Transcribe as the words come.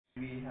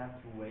We have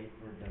to wait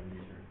for the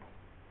results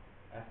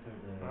after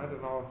I don't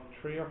the know,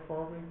 3 or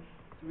 4 weeks.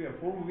 3 or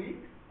 4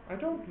 weeks. I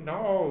don't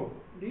know.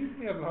 Leave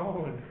me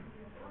alone.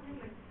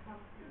 Something like this have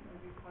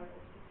maybe 5 or 6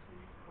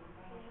 weeks to come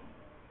back.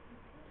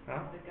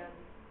 Huh? Again,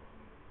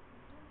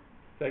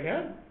 Say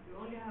again? you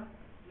only have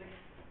like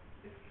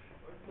 6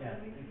 or 7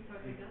 weeks Yeah, to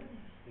start again.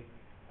 6,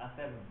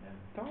 7.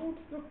 Don't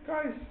look,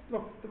 guys.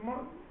 Look, the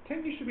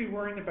thing you should be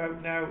worrying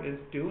about now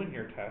is doing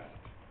your test.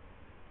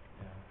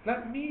 Yeah.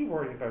 Let me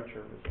worry about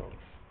your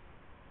results.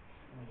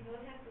 You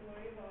don't have to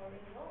worry about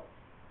results.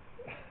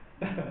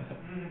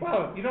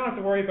 Well, you don't have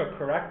to worry about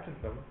correcting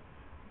them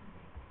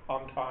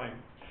on time.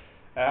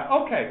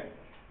 Okay.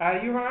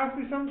 You want to ask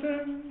me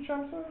something,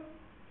 Shamsa?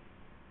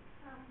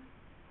 Um,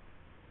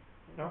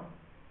 No?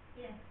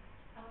 yes.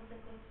 I was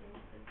supposed to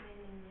explain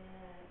in the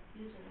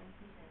fusion and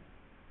fission.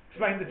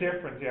 Explain the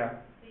difference,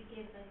 yeah. We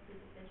give like the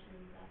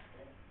definitions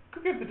after.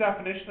 Could give the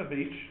definition of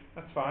each.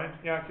 That's fine.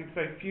 Yeah, so you could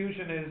say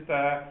fusion is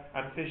the,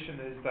 and fission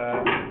is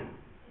the.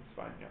 That's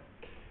fine, yeah.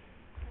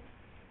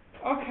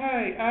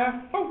 Okay,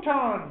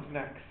 photons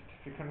next.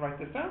 If you can write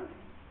this down.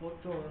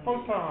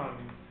 Photons.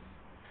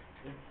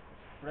 It's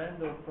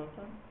friend of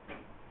proton.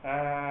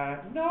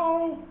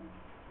 No,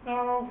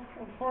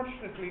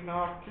 unfortunately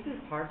not. Is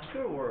it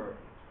particle or?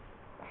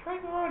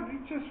 Hang on, you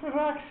just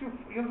relax.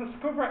 You'll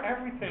discover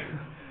everything.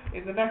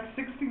 In the next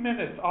 60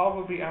 minutes, all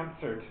will be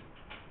answered.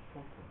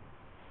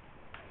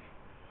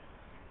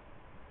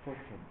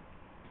 Photon.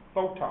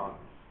 Photons.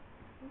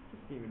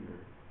 It's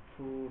similar.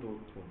 Proton.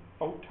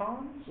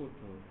 Photons?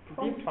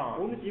 Photons.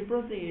 Only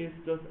difference thing is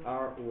just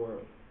R or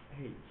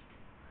H.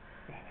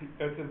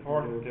 That's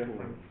important Proton.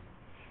 difference.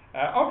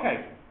 Okay,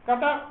 got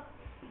that?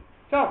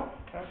 So,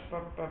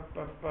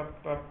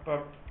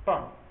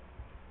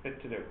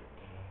 bit to do.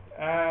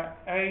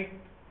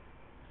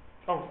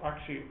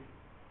 Actually,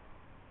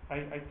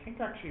 I think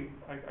actually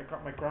I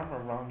got my grammar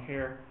wrong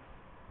here.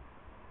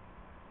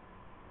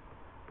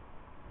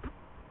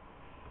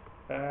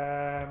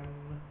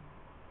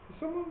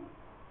 Someone?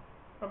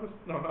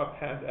 No, not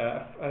pen.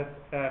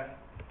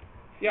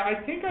 Yeah, I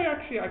think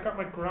I got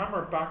my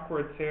grammar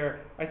backwards here.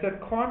 I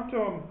said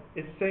quantum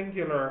is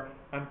singular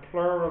and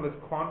plural is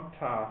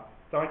quanta.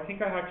 So I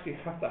think I actually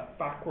have that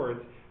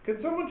backwards.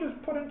 Can someone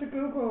just put into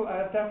Google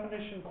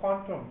definition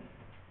quantum?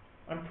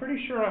 I'm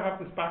pretty sure I have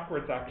this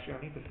backwards actually.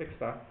 I need to fix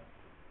that.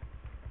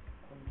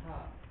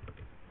 Quanta.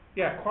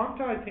 Yeah,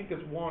 quanta I think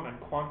is 1 and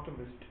quantum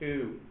is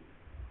 2.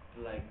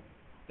 Like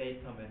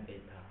datum and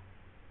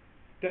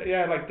data.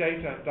 Yeah, like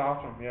data and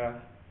datum, yeah.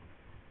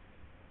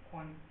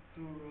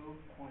 Quanturo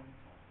quanta.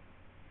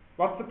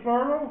 What's the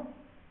plural?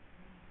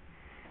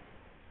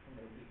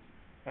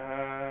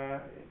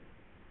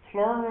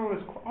 Plural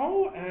is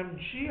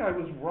OMG, I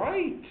was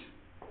right.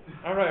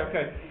 Alright,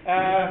 okay.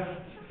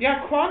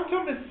 Yeah,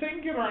 quantum is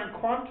singular and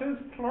quanta is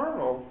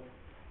plural.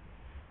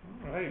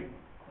 Alright.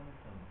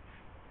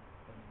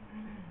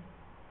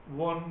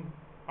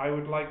 I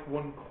would like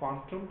 1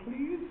 quantum,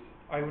 please.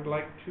 I would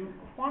like 2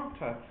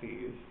 quanta,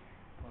 please.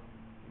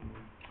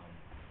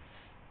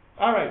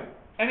 Alright.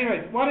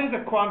 Anyways, what is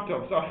a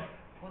quantum? So,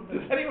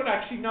 does anyone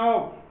actually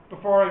know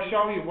before I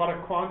show you what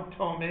a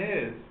quantum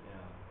is?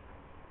 Yeah.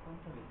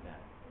 Quantum is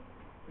that.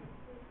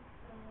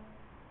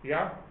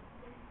 Yeah?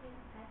 Discrete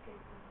packets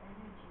of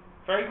energy.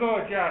 Very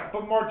good, yeah.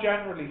 But more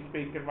generally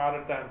speaking,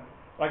 rather than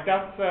like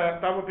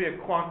that would be a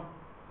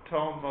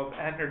quantum of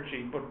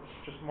energy, but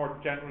just more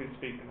generally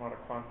speaking, what a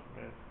quantum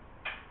is.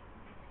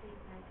 Discrete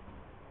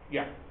packets.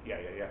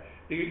 Yeah.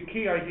 The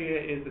key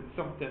idea is it's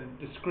something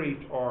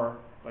discrete or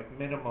like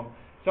minimum.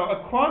 So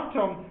a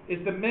quantum is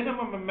the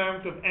minimum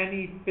amount of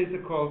any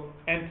physical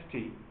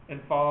entity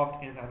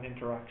involved in an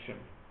interaction.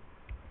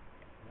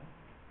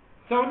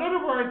 So in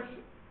other words,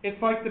 it's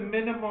like the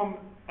minimum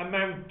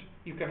amount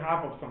you can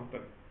have of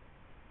something.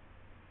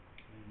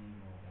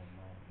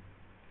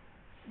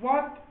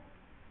 What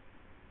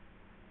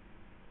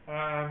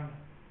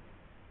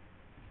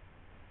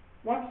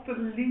what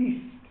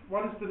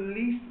is the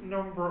least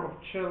number of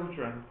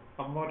children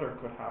a mother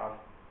could have?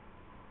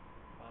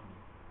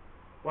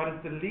 What is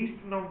the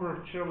least number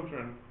of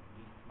children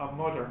a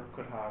mother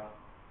could have?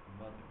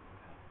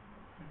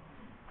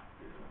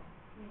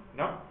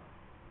 No?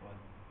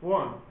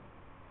 1.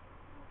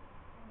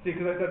 See,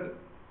 because I said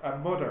a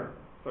mother,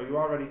 so you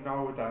already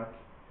know that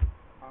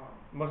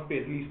must be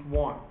at least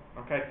 1.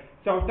 Okay?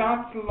 So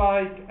that's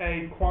like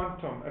a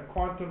quantum. A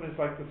quantum is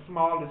like the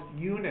smallest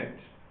unit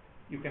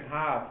you can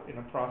have in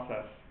a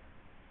process.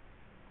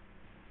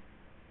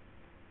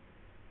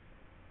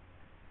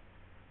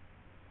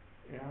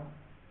 Yeah?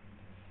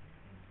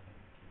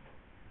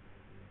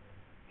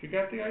 Do you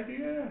get the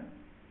idea?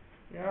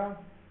 Yeah?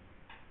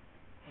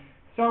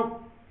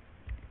 So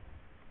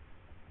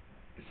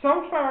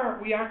far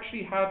we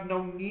actually had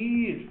no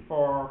need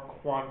for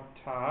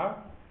quanta.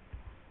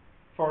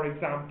 For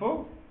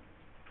example,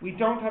 we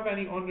don't have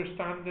any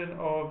understanding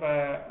of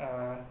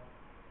that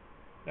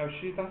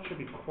should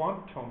be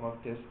quantum of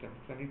distance.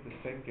 I need the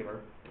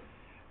singular.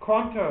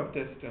 Quanta of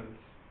distance.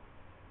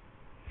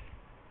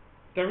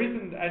 There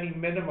isn't any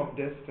minimum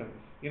distance.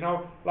 You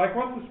know, like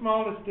what's the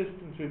smallest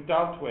distance we've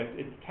dealt with?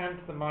 It's 10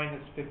 to the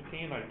minus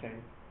 15, I think.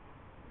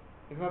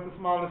 Isn't that the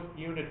smallest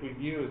unit we've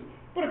used?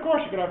 But of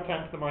course you could have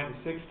 10 to the minus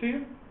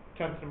 16,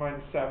 10 to the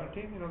minus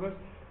 17, you know,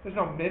 there's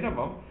no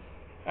minimum.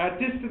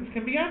 Distance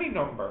can be any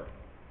number,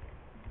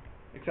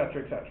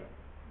 etc., etc.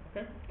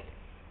 Okay?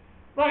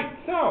 Right,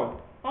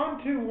 so,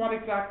 on to what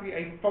exactly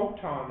a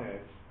photon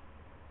is.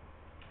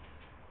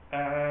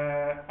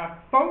 A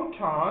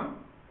photon,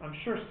 I'm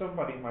sure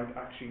somebody might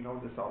actually know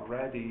this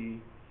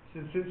already.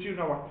 Since you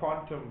know what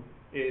quantum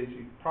is,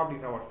 you probably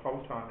know what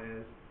photon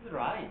is.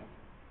 Right.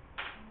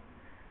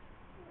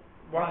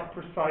 What Right.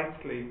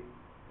 precisely?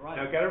 Right.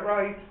 Now get it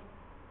right.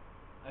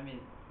 I mean,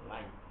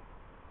 light.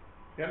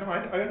 Yeah, no,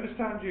 I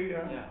understand you,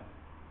 yeah. Yeah.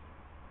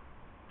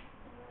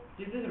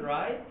 This is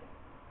right.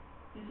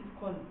 This is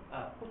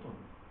photon.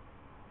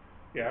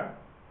 Yeah.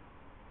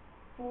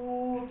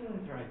 Photon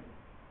is right.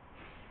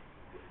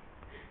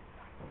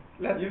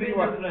 Let's You see mean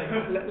what just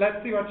like-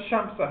 let's see what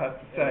Shamsa has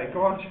to say. Yeah.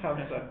 Go on, Shamsa.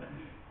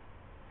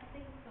 I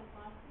think it's a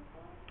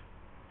particle.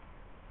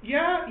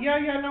 Yeah.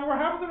 No, we're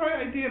having the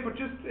right idea, but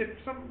just if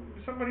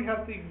somebody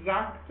has the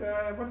exact,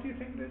 what do you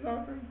think it is,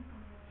 Audrey?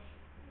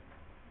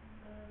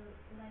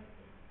 Light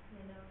is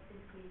made of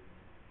discrete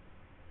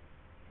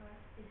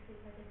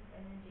particles of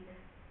energy that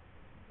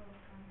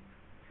photons.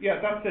 Yeah,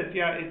 that's it.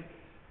 Yeah,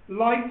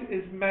 light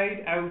is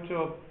made out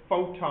of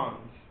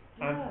photons.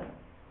 Yeah.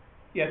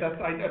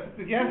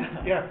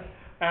 Yeah, yeah.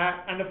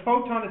 And a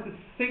photon is a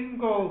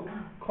single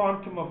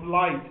quantum of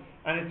light,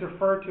 and it's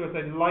referred to as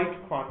a light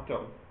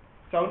quantum.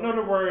 So in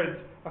other words,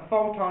 a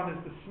photon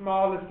is the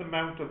smallest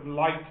amount of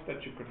light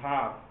that you could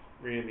have,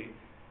 really.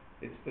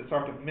 It's the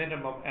sort of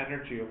minimum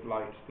energy of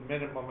light, the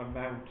minimum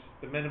amount,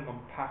 the minimum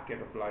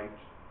packet of light.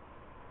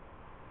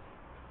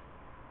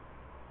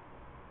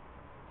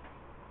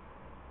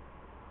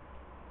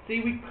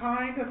 See, we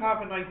kind of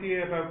have an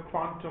idea about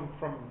quantum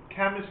from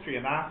chemistry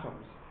and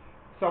atoms.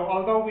 So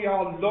although we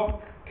all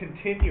look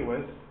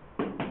continuous,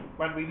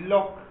 when we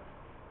look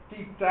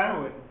deep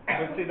down,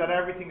 we'll see that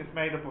everything is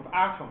made up of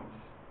atoms.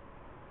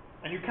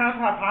 And you can't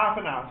have half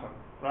an atom,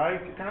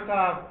 right? You can't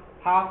have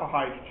half a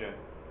hydrogen.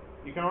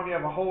 You can only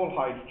have a whole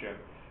hydrogen.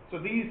 So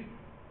these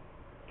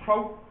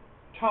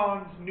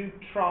protons,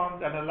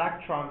 neutrons, and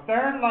electrons,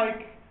 they're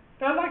like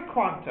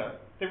quanta.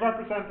 They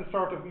represent the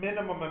sort of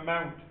minimum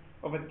amount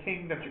of a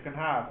thing that you can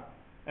have,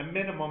 a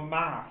minimum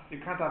mass. You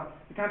can't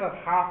have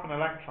half an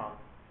electron.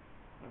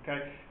 Okay,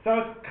 so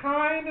it's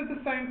kind of the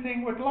same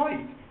thing with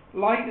light.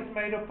 Light is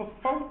made up of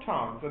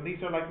photons, and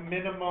these are like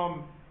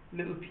minimum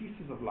little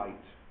pieces of light.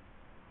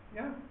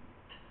 Yeah.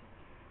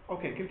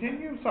 Okay,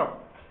 continue. So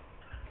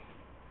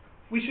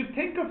we should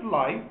think of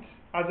light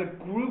as a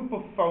group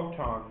of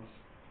photons.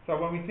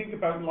 So when we think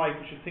about light,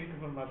 we should think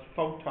of them as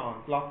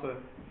photons. Lots of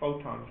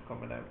photons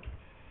coming out.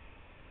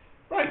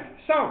 Right.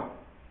 So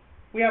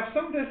we have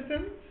some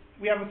distance.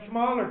 We have a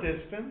smaller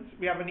distance,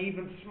 we have an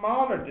even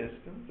smaller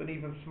distance, an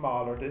even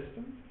smaller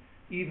distance,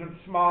 even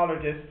smaller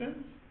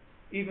distance,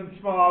 even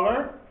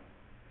smaller.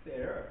 It's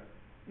error.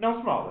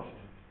 No smallest.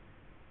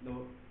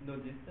 No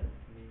distance.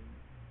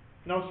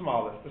 No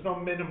smallest. There's no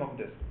minimum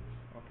distance.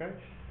 Okay.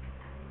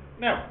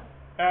 Now,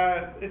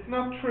 it's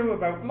not true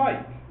about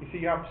light. You see,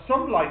 you have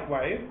some light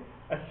wave,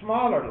 a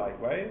smaller light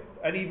wave,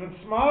 an even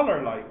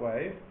smaller light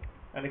wave,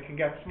 and it can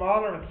get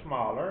smaller and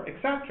smaller,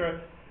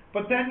 etc.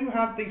 But then you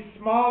have the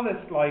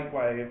smallest light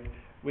wave,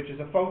 which is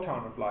a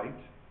photon of light,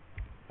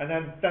 and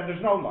then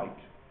there's no light.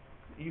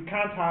 You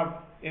can't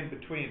have in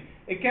between.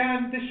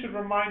 Again, this should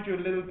remind you a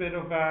little bit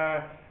of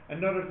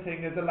another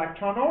thing is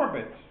electron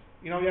orbit.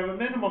 You know, you have a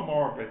minimum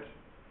orbit,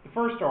 the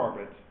first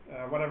orbit,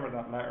 whatever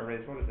that letter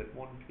is. What is it?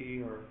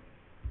 1p or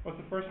what's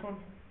the first one?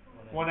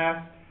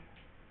 1s.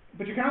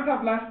 But you can't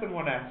have less than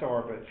 1s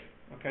orbit.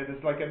 Okay,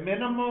 there's like a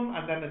minimum,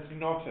 and then it's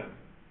nothing.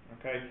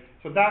 Okay,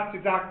 so that's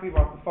exactly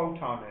what the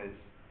photon is.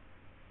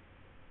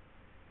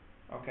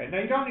 Okay, now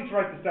you don't need to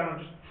write this down, I'm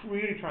just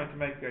really trying to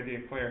make the idea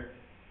clear.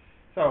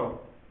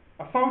 So,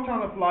 a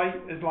photon of light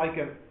is like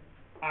an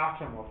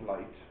atom of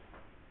light.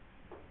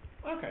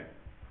 Okay.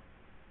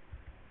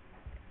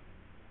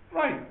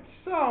 Right,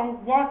 so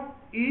what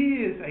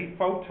is a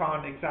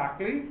photon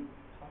exactly?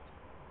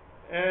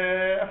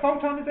 A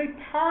photon is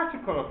a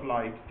particle of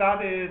light.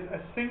 That is a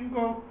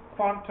single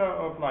quanta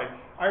of light.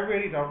 I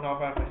really don't know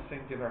about my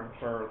singular and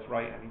plurals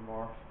right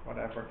anymore,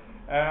 whatever.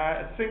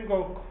 A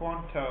single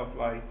quanta of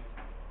light.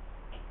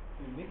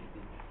 You mixed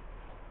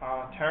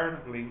it.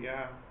 Terribly,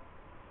 yeah.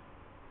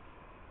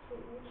 So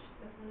which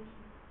definition?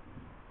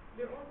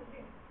 They're all the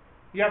same.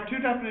 You have two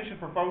definitions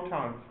for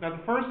photons. Now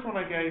the first one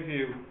I gave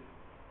you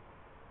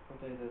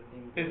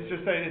is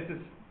just saying it's a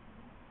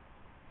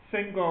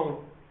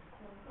single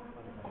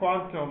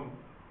quantum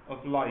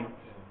of light,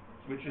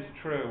 which is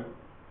true.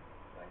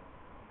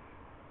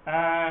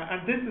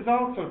 And this is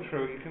also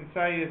true. You can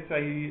say it's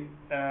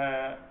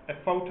a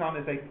photon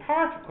is a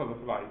particle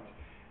of light.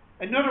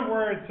 In other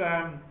words,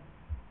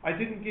 I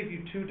didn't give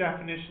you two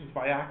definitions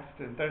by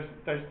accident.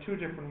 There's two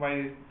different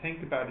ways to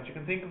think about it. You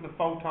can think of the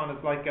photon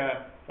as like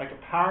a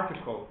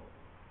particle,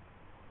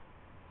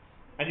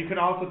 And you can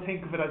also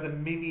think of it as a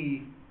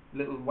mini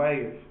little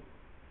wave.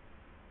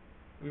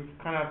 We've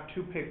kind of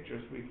two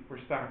pictures we're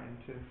starting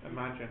to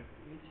imagine.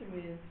 Which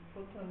means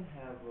photon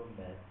have a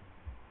mass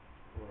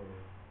or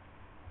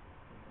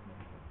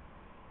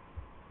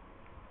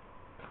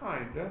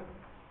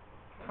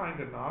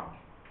Kinda not.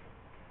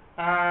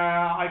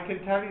 I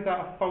can tell you that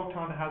a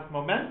photon has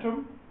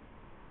momentum.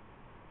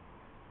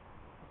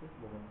 what is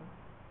momentum?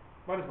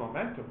 What is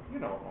momentum? You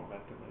know what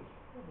momentum is.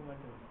 What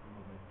momentum is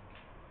momentum?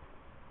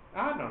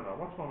 I don't know.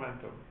 What's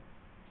momentum?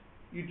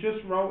 You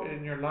just wrote it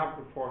in your lab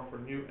report for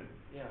Newton.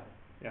 Yeah.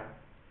 Yeah.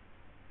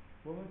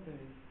 Momentum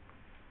is,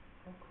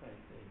 how can I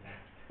say that?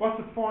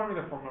 What's the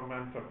formula for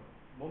momentum?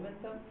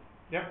 Momentum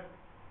Yep.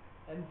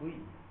 mv.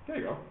 There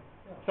you go.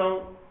 Yeah.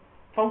 So,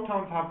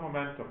 photons have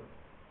momentum.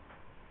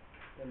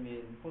 That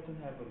means photon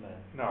have a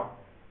mass. No.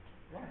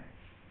 Why?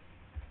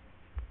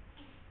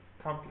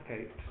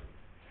 Complicated.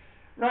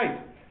 Right.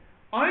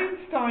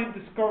 Einstein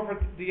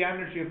discovered the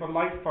energy of a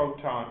light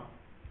photon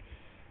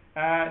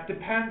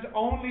depends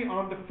only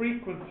on the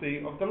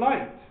frequency of the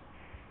light.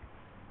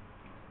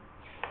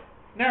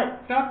 Now,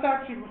 that's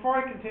actually, before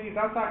I continue,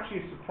 that's actually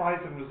a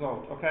surprising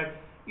result, okay?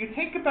 You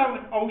think about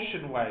an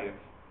ocean wave,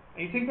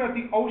 and you think about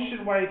the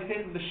ocean wave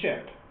hitting the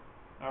ship,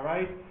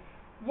 alright?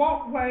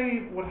 What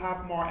wave would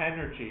have more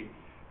energy?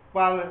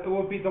 Well, it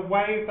would be the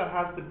wave that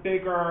has the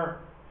bigger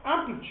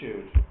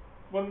amplitude.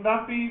 Wouldn't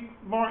that be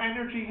more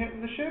energy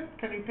hitting the ship?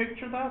 Can you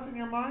picture that in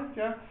your mind?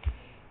 Yeah.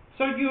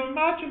 So you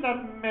imagine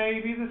that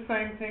maybe the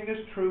same thing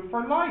is true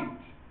for light.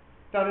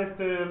 That if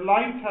the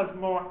light has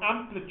more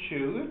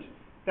amplitude,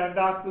 then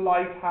that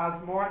light has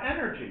more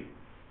energy.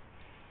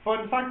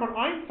 But in fact, what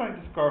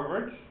Einstein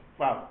discovered,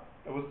 well,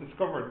 it was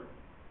discovered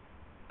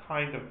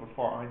kind of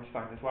before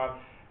Einstein as well,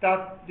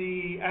 that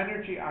the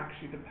energy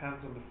actually depends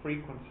on the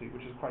frequency,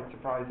 which is quite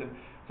surprising.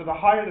 So the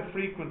higher the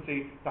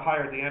frequency, the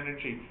higher the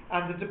energy.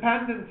 And the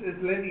dependence is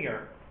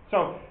linear.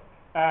 So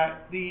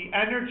the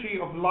energy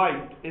of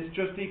light is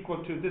just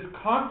equal to this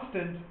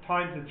constant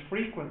times its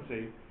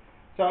frequency.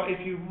 So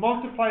if you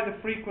multiply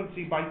the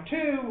frequency by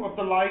 2 of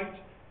the light,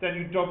 then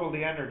you double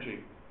the energy.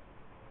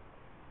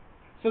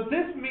 So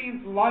this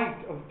means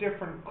light of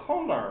different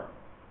color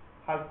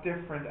has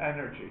different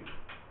energy.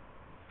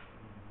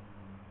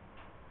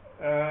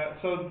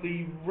 So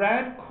the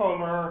red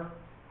color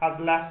has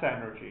less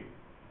energy.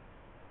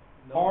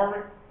 No.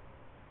 Or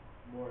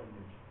More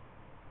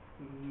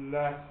energy.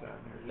 less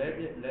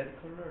energy. Red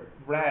color.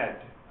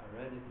 Red.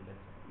 Red is less.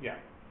 Yeah.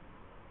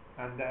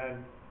 And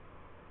then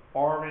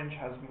orange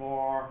has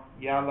more,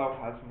 yellow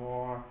has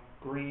more,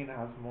 green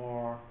has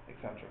more,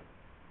 etc.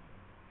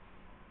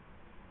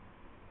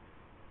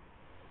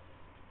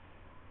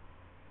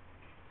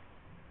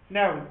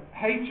 Now,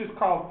 H is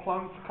called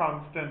Planck's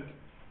constant,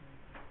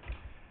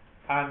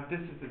 and this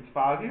is its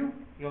value.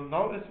 You'll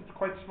notice it's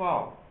quite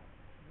small.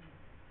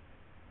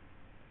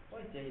 Why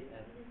JS? Does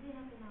it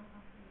have in our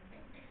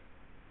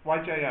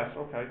calculator? YJS,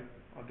 okay,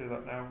 I'll do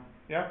that now.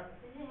 Yeah?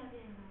 Does it have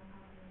it in our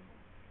calculator?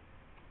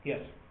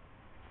 Yes.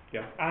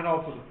 Yeah, and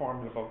also the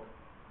formula book.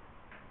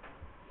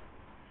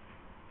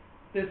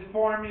 This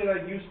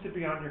formula used to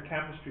be on your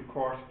chemistry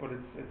course, but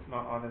it's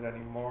not on it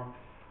anymore.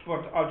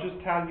 But I'll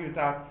just tell you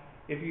that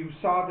if you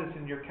saw this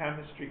in your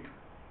chemistry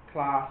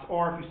class,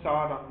 or if you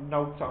saw it on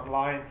notes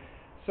online,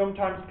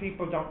 sometimes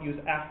people don't use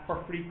F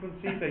for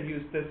frequency, they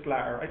use this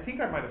letter. I think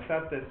I might have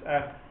said this.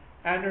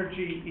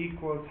 Energy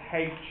equals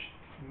H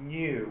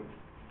nu,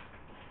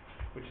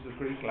 which is a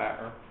Greek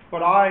letter.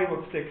 But I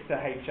will stick to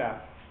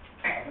HF.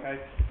 Okay.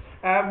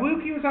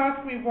 Wookie was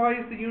asking me why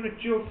is the unit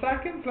joule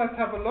seconds. Let's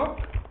have a look.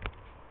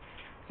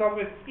 So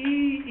if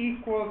E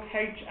equals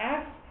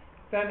HF,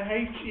 then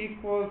H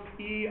equals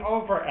E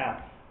over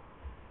F.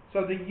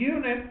 So the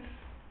units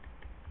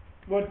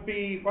would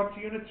be, what's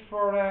units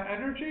for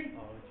energy?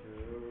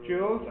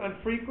 Joules. And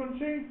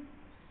frequency?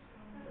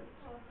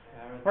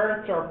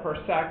 Hertz or per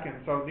second.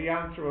 So the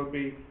answer will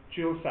be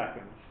joule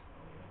seconds.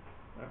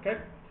 Okay?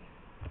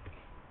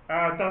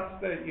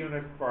 That's the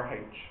unit for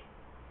H.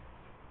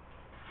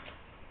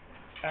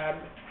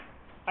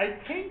 I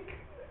think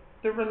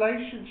the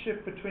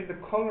relationship between the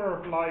colour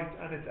of light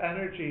and its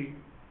energy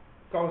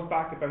goes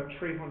back about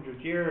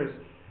 300 years.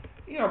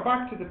 You know,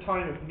 back to the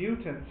time of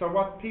Newton. So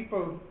what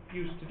people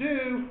used to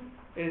do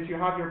is you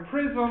have your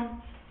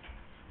prism,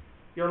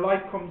 your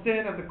light comes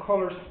in and the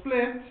colours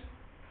split,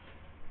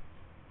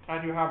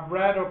 and you have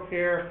red up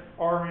here,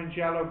 orange,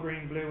 yellow,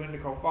 green, blue,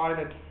 indigo,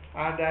 violet,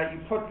 and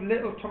you put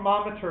little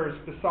thermometers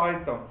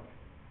beside them,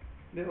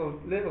 little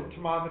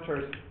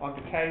thermometers on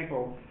the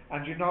table,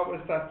 and you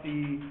notice that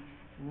the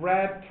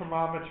red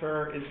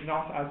thermometer is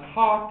not as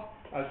hot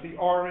as the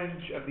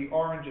orange, and the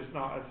orange is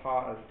not as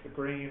hot as the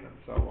green, and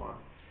so on.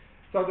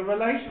 So the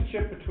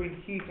relationship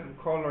between heat and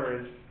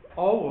colour is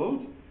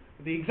old.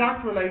 The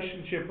exact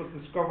relationship was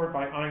discovered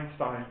by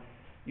Einstein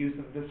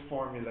using this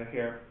formula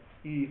here,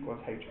 E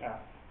equals HF.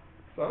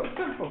 So a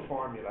simple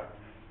formula.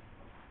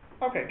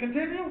 Okay,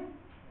 continue?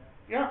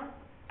 Yeah.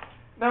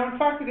 Now in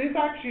fact it is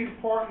actually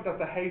important that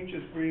the H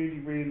is really,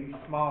 really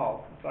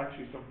small. It's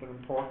actually something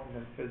important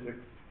in physics.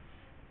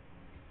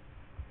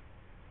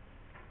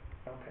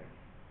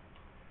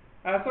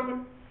 Okay.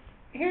 So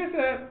here's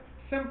a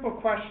simple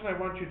question I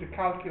want you to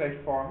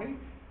calculate for me.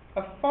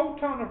 A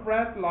photon of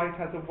red light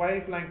has a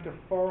wavelength of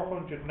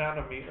 400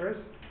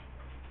 nanometers.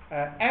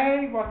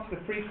 A, what's the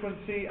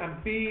frequency?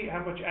 And B,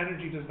 how much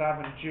energy does it have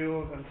in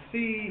joules? And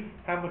C,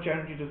 how much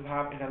energy does it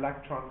have in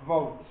electron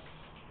volts?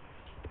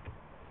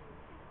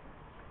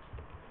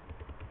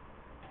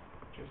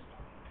 Just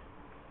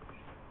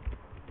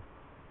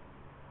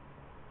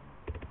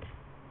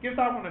give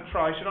that one a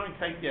try. It should only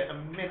take you a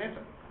minute.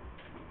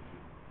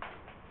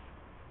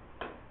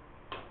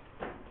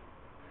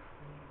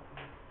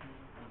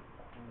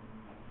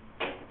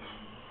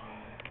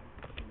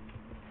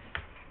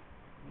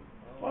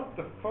 What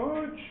the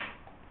fudge?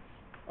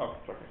 Oh,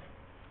 it's okay.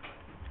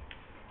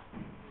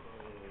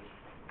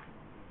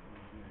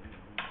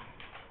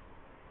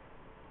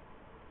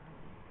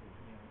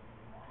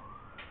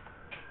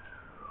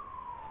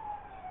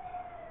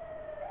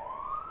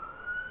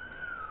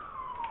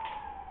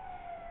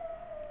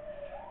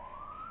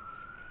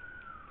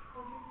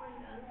 How do you find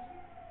the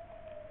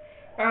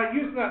energy?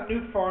 Using that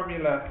new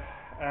formula,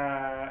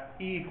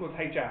 E equals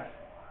HF.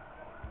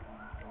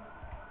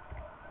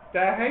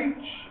 The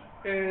H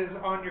is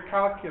on your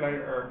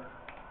calculator,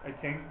 I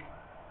think.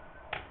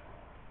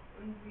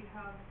 And we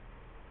have.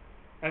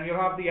 And you'll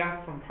have the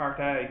F from part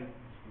A.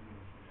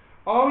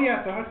 Oh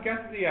yeah, so let's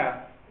get to the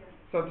F. Yes.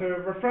 So to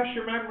refresh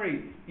your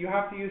memory, you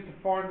have to use the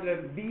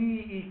formula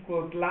V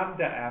equals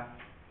lambda F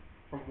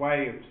from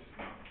waves.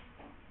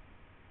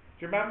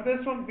 Do you remember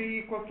this one?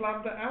 V equals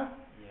lambda F?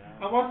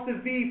 Yeah. And what's the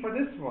V for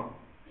this one?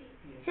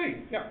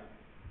 C, yeah.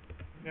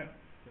 Yeah.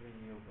 3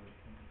 over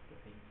 10 to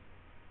the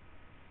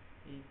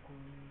 8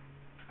 equals.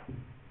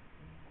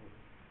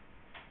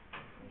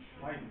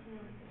 Why?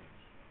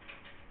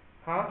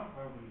 Huh?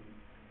 Why would we?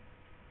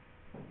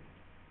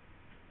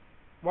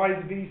 Why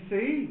is V C?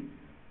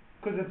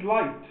 Because it's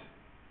light.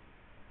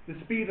 The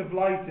speed of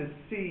light is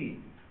C.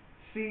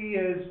 C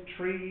is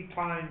 3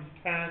 times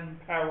 10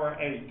 power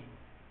 8.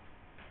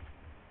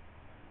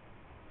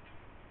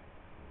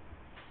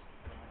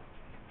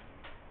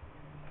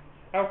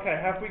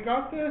 Okay, have we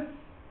got this?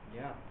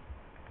 Yeah.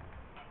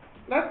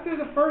 Let's do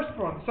the first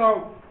one.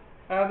 So,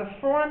 the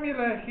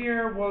formula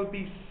here will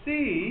be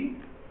C.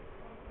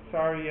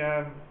 Sorry,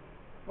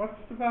 what's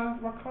the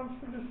value? What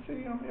constant is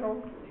C on the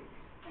old?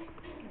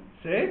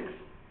 6?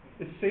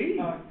 Is C?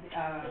 No,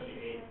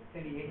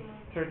 38.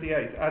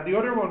 38. The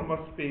other one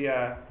must be,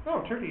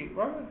 no, 30,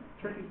 what was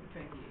it? 30,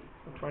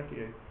 28.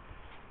 28.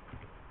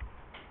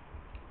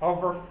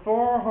 Over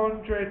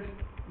 400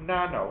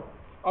 nano.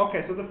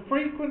 Okay, so the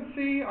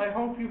frequency, I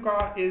hope you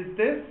got, is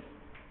this.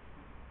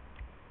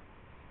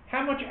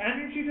 How much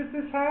energy does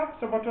this have?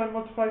 So what do I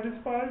multiply this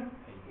by?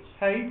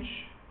 H.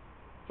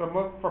 So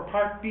for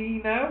part B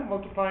now,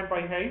 multiplying by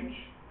H.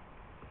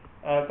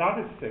 That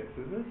is 6,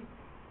 is it?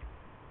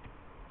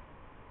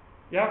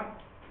 Yeah.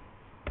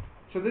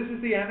 So this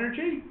is the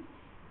energy,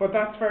 but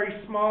that's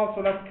very small,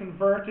 so let's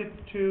convert it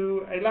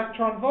to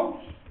electron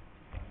volts.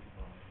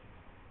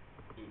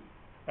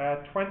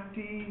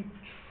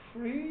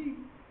 23?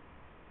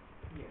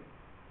 Yes.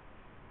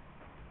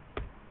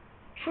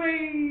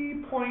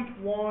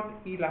 3.1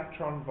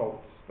 electron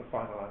volts, the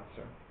final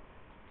answer.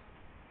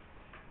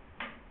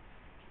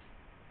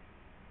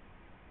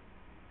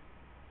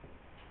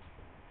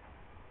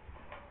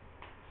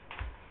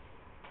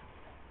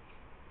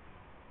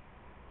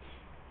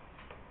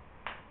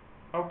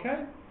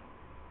 Okay?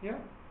 Yeah?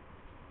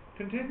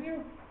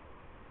 Continue?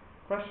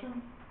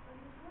 Question?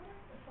 How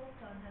does the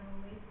photon have a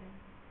wavelength?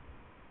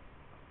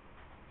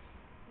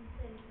 You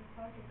said it's a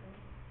particle.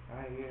 I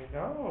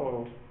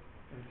know.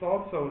 It's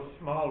also a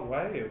small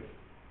wave.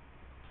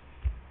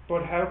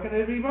 But how can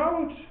it be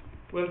moved?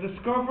 We'll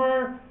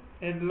discover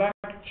in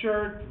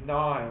lecture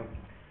 9.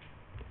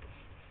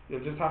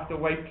 You'll just have to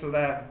wait till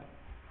then.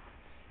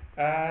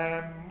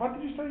 What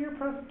did you say your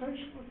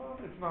presentation was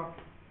on? It's not.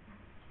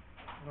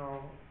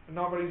 No.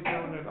 Nobody's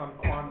doing it on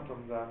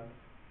quantum then.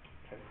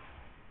 Okay.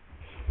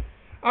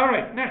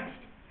 Alright, next.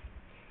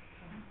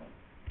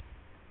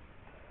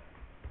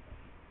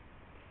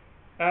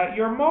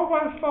 Your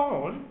mobile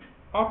phone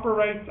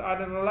operates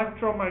at an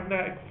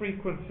electromagnetic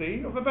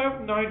frequency of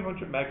about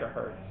 900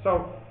 megahertz.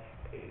 So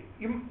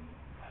you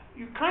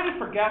kind of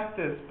forget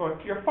this,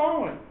 but your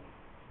phone,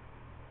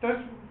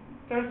 there's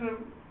an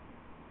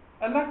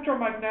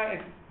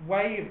electromagnetic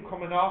wave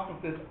coming off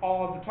of this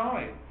all the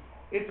time.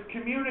 It's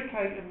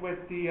communicating with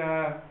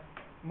the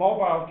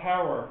mobile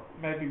tower,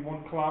 maybe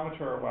 1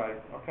 kilometer away.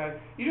 Okay,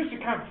 you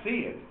can't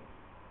see it,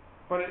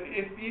 but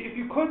if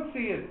you could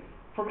see it,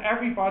 from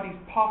everybody's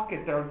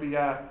pocket there would be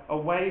a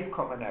wave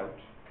coming out,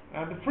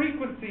 and the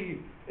frequency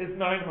is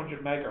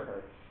 900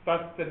 megahertz.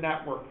 That's the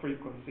network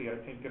frequency,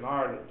 I think, in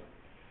Ireland.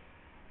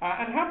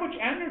 And how much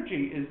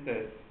energy is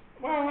this?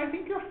 Well, I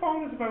think your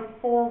phone is about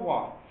 4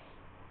 watts.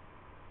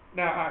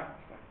 Now,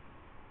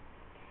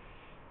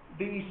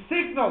 the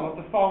signal of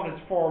the phone is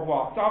 4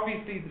 watts.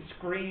 Obviously, the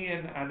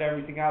screen and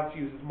everything else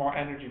uses more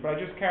energy, but I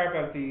just care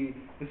about the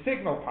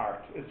signal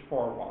part is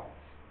 4 watts.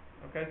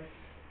 Okay.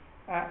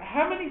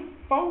 How many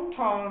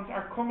photons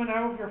are coming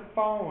out of your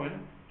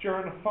phone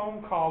during a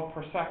phone call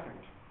per second?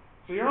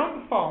 So you're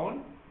on the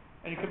phone,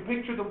 and you can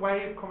picture the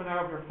wave coming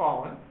out of your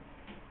phone.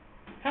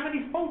 How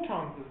many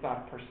photons is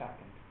that per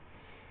second?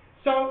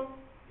 So,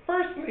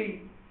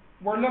 firstly,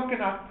 we're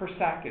looking at per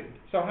second.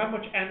 So how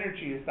much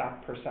energy is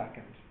that per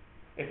second,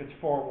 if it's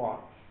 4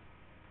 watts?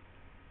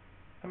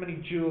 How many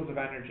joules of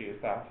energy is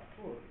that?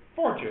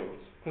 4 joules,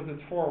 because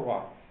it's 4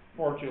 watts.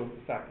 4 joules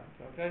a second,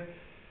 okay?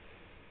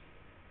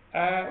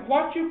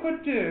 What you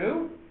could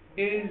do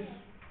is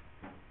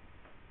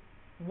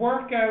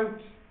work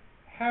out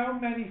how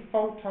many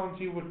photons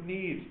you would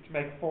need to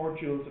make 4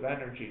 joules of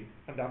energy,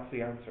 and that's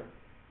the answer.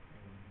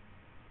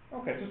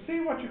 Okay, so see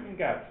what you can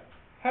get.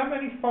 How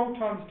many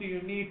photons do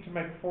you need to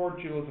make 4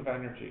 joules of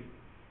energy?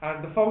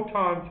 And the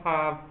photons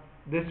have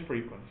this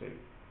frequency.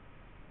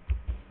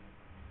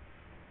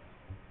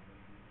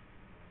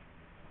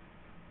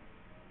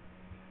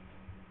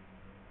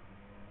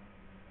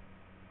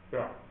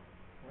 Yeah. What?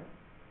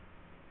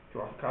 Do you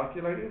want to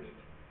calculate it?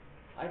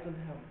 I don't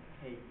have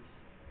H.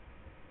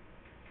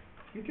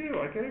 You do,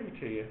 I gave it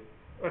to you.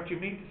 What you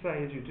mean to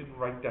say is you didn't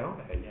write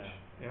down H.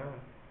 Yeah.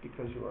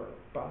 Because you were a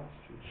bad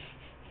student.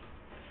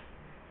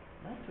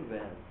 Not too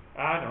bad.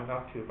 No,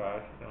 not too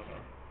bad. No.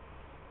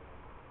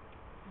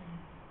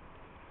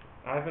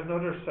 I have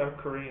another South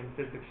Korean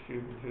physics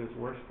student who is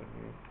worse than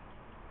you.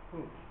 Who?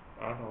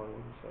 I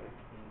wouldn't say.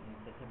 In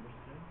September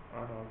student? I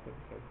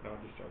couldn't say. No,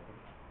 I'm just joking.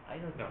 I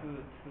know No.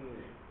 two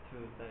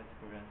South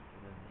Korean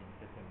students in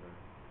September.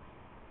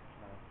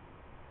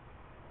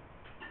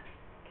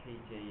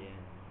 KJ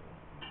and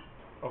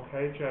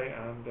Okay, Jay,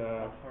 and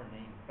what's her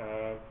name?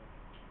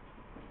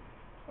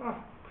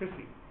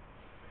 Chrissy.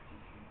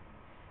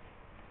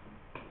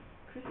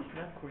 Chris is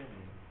not Korean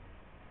name.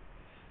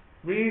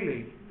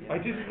 Really? Yeah. I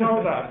didn't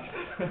know that.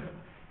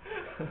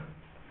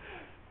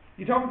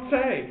 You don't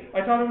say.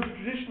 I thought it was a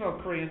traditional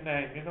Korean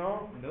name, you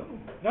know? No.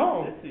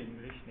 That's the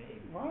English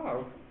name.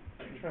 Wow.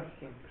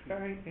 Interesting.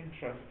 Very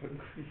interesting.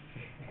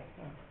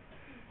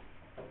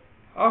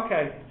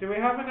 Okay, do we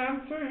have an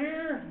answer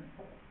here?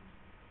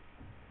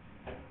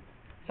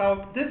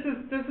 So this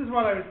is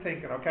what I was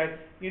thinking, okay?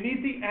 You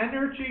need the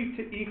energy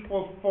to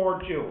equal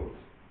 4 joules.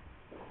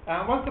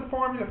 What's the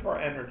formula for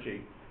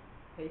energy?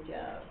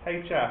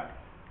 HF.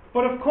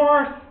 But of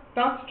course,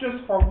 that's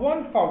just for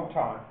one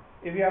photon.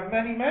 If you have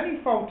many, many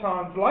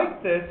photons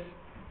like this,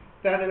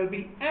 then it'll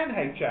be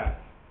NHF.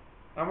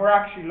 And we're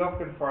actually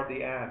looking for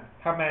the N.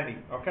 How many?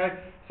 Okay?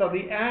 So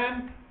the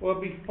N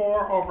will be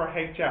 4 over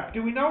HF.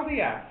 Do we know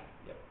the F?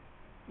 Yep.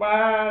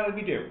 Well,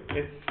 we do.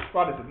 It's,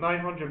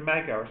 900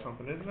 mega or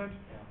something, isn't it?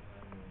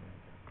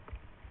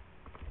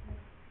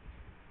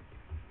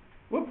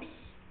 Whoops.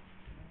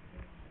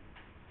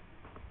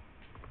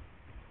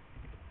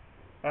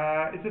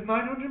 Is it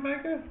 900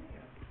 mega?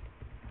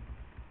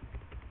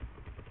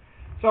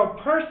 So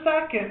per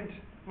second,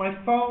 my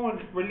phone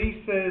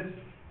releases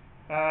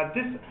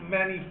this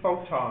many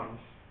photons.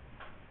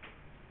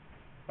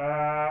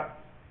 That's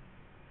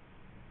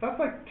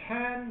like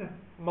 10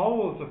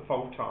 moles of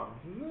photons,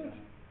 isn't it?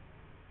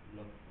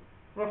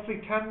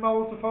 Roughly 10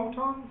 moles of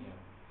photons? Yeah.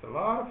 It's a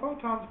lot of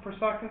photons per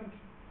second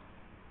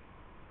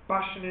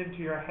bashing into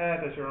your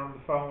head as you're on the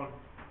phone.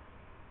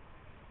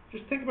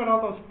 Just think about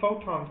all those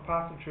photons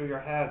passing through your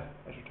head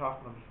as you're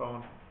talking on the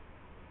phone.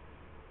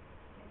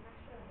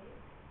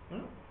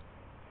 Yeah.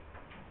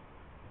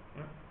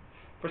 Yeah.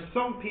 For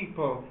some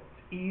people,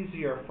 it's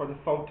easier for the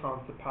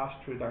photons to pass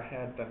through their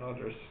head than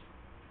others.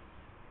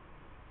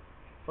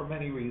 For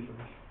many reasons.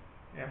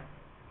 Yeah.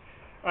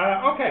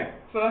 Okay,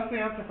 so that's the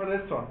answer for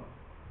this one.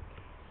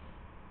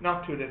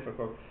 Not too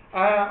difficult.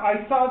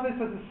 I saw this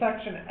as a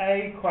section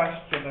A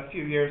question a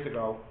few years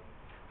ago.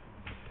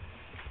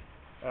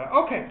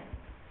 Okay.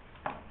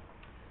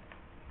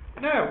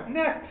 Now,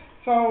 next,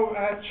 so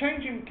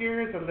changing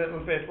gears a little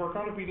bit, we're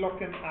going to be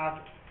looking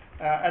at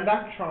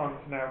electrons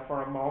now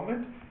for a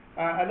moment.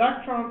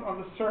 Electrons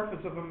on the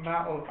surface of a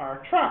metal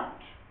are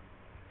trapped.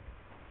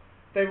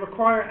 They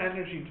require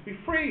energy to be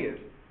freed.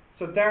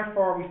 So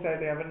therefore we say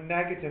they have a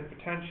negative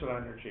potential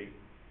energy.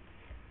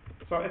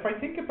 So if I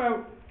think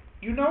about,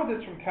 you know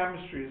this from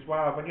chemistry as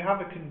well, when you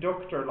have a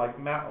conductor like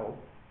metal,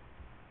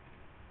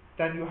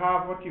 then you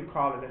have, what do you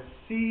call it, a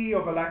sea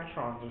of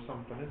electrons or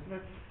something, isn't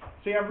it?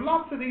 So you have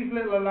lots of these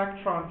little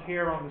electrons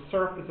here on the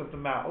surface of the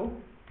metal.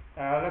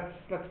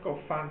 Let's go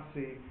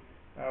fancy.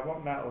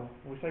 What metal?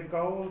 We say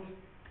gold?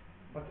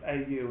 That's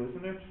Au,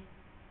 isn't it?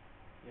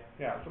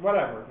 Yeah, so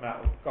whatever,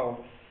 metal,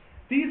 gold.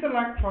 These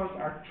electrons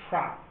are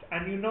trapped,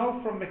 and you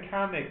know from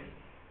mechanics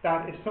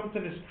that if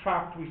something is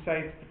trapped, we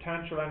say its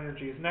potential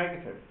energy is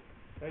negative.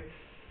 Okay?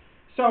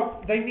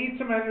 So they need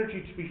some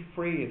energy to be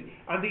freed,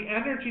 and the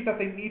energy that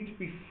they need to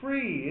be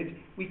freed,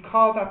 we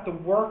call that the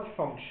work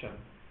function.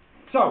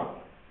 So,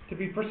 to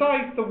be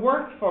precise, the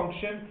work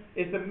function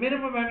is the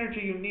minimum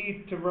energy you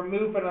need to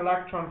remove an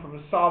electron from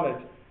a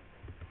solid.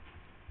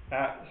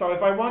 So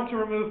if I want to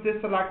remove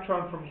this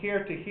electron from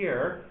here to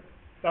here,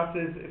 that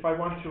is, if I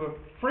want to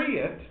free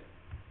it,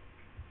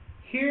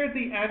 here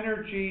the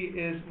energy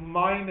is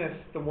minus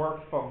the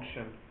work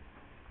function,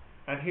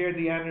 and here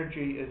the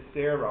energy is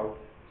 0.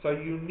 So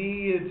you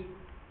need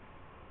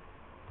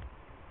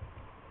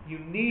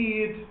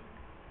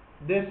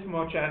this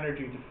much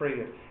energy to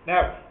free it.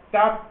 Now,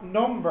 that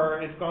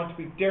number is going to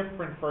be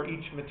different for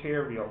each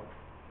material,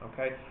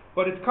 okay?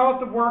 But it's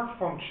called the work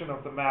function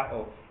of the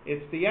metal.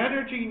 It's the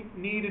energy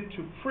needed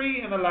to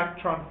free an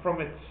electron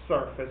from its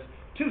surface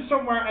to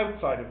somewhere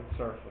outside of its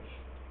surface.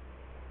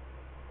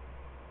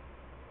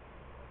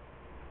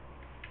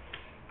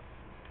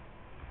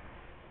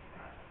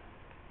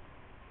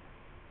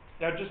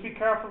 Now just be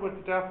careful with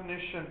the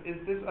definition.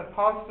 Is this a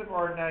positive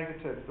or a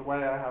negative, the way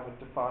I have it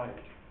defined?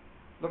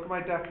 Look at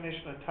my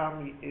definition and tell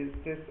me, is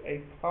this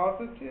a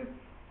positive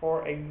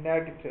or a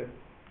negative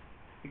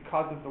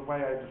because of the way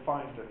I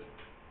defined it?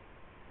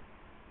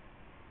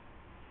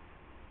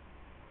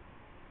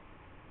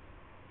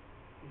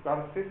 You've got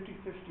a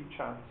 50-50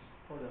 chance.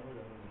 Hold on.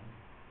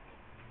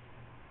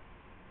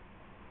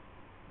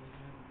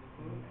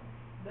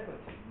 Negative.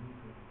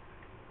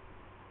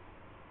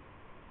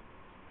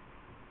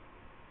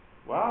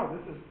 Wow,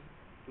 this is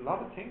a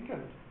lot of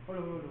thinking. Hold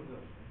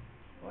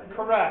on.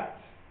 Correct.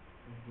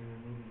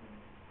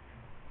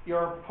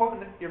 You're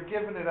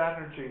giving it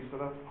energy, so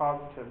that's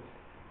positive.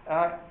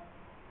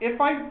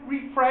 If I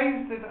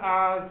rephrased it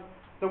as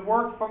the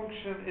work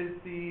function is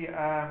the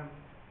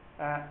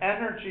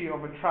energy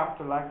of a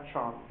trapped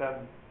electron,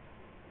 then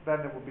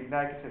it would be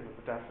negative of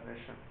the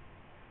definition.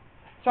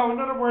 So in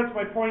other words,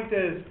 my point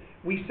is,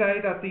 we say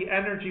that the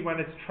energy when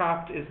it's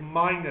trapped is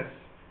minus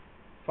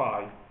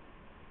phi.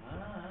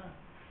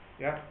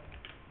 Yeah?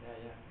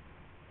 Yeah.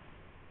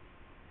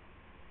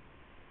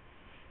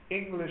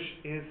 English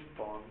is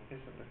fun,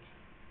 isn't it?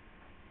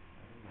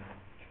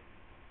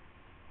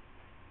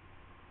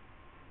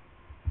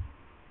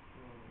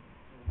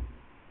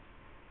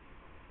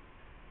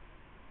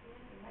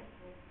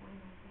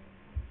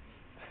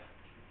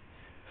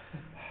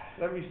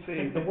 Let me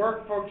see. The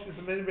work function is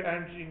the minimum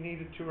energy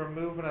needed to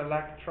remove an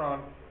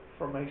electron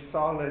from a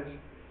solid.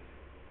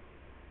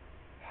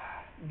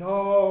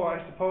 No,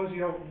 I suppose you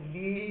don't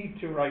need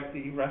to write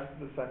the rest of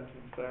the sentence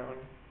down.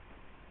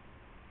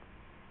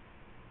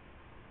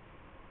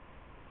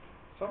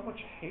 So much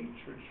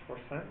hatred for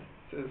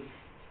sentences.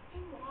 So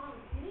long.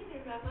 You need to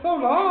remember So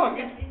long.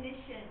 the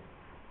definition.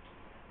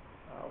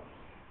 Oh.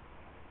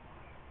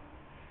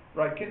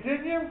 Right,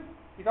 continue.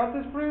 You got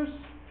this, Bruce?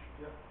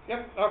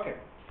 Yep, okay.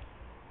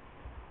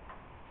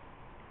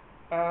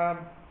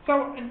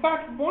 So, in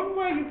fact, one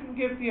way you can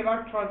give the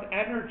electrons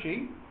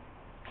energy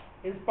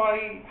is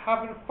by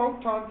having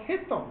photons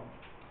hit them.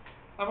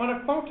 And when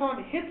a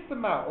photon hits the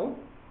metal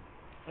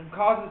and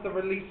causes the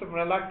release of an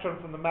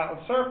electron from the metal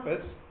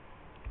surface,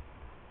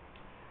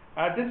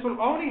 this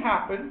will only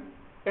happen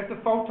if the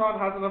photon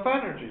has enough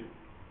energy.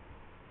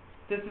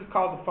 This is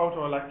called the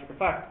photoelectric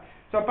effect.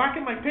 So back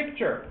in my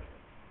picture,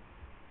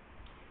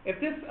 if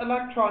this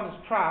electron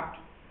is trapped,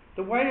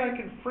 the way I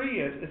can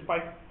free it is by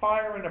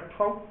firing a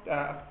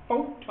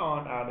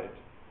photon at it.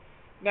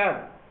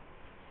 Now,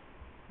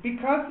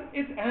 because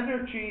its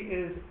energy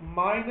is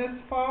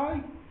minus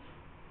phi,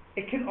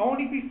 it can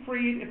only be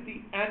freed if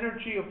the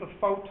energy of the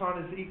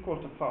photon is equal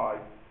to phi,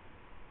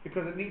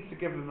 because it needs to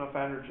give it enough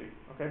energy.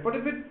 Okay, but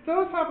if it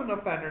does have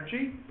enough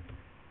energy,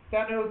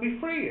 then it will be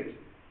freed.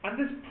 And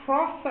this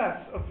process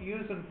of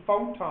using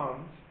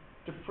photons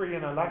to free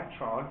an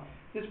electron,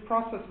 this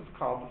process is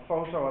called the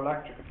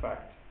photoelectric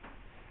effect.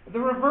 The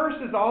reverse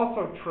is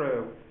also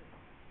true,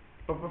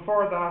 but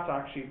before that,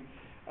 actually,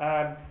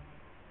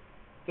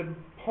 the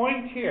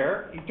point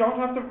here, you don't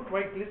have to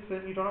write,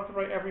 listen, you don't have to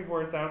write every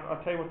word down.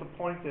 I'll tell you what the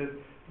point is.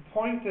 The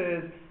point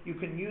is, you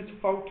can use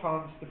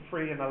photons to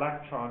free an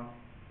electron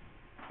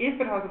if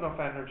it has enough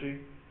energy,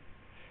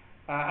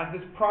 and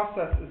this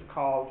process is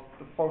called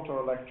the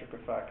photoelectric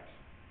effect.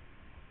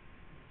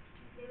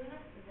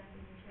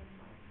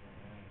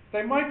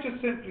 They might just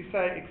simply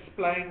say,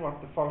 explain what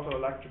the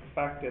photoelectric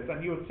effect is,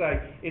 and you would say,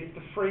 it's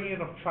the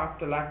freeing of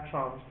trapped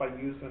electrons by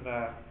using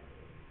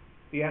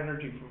the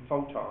energy from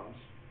photons.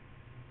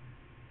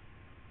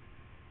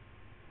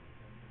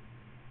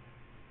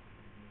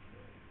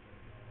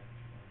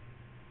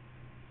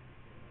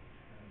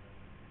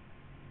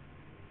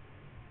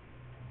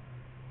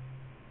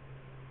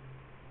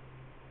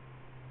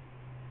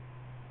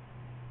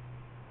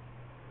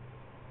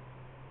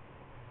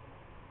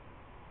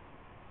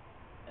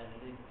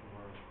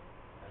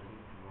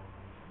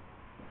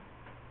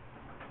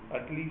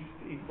 At least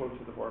equal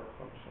to the work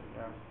function,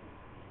 yeah.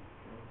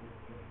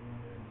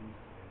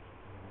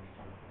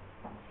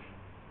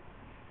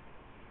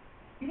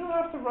 You don't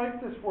have to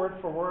write this word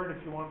for word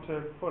if you want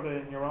to put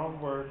it in your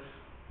own words.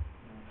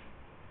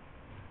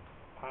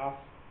 Pass.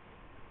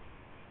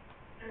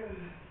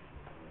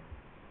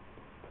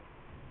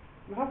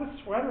 You have a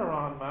sweater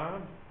on,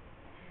 man.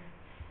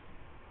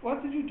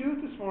 What did you do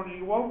this morning?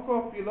 You woke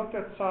up, you looked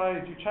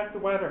outside, you checked the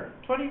weather.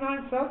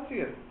 29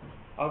 Celsius.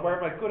 I'll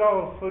wear my good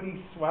old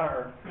hoodie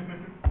sweater.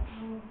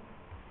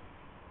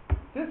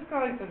 This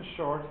guy's in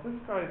shorts, this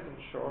guy's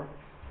in shorts.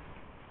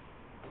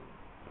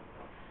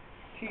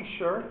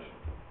 T-shirt.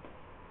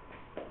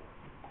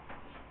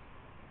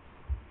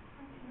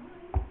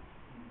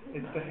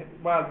 It's the hit,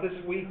 well, this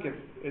week it's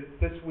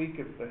the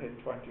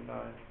hit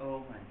 29.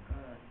 Oh my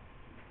god.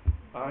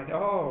 I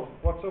know.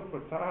 What's up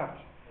with that?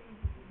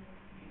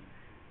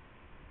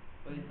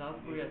 But in South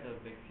Korea the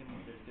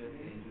maximum Celsius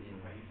is in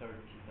 30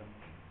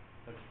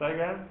 something. Say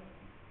again?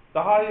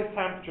 The highest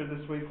temperature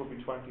this week will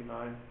be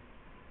 29.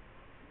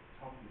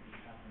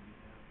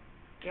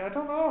 Yeah, I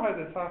don't know how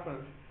this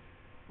happened.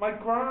 My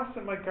grass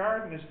in my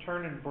garden is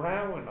turning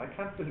brown. I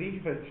can't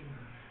believe it.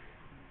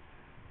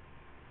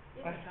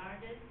 You have a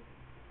garden?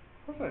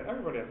 What's that?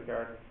 Everybody has a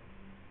garden.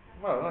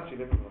 Well, unless you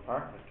live in an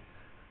apartment.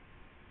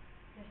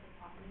 There's an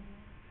apartment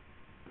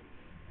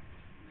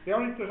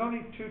here. There's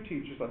only 2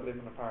 teachers that live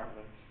in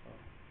apartments. So.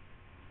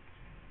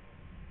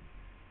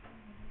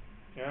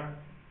 Yeah?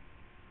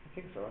 I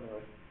think so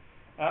anyway.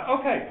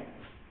 Okay.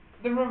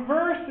 The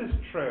reverse is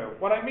true.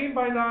 What I mean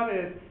by that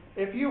is,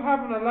 if you have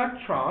an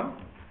electron,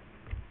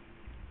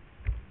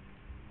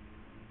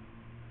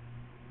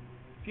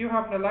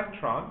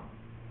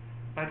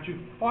 and you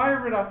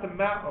fire it at the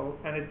metal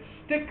and it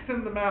sticks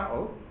in the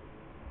metal,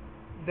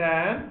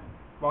 then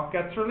what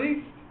gets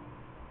released?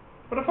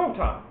 But a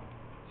photon.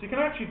 So you can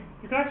actually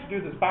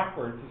do this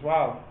backwards as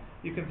well.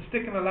 You can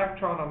stick an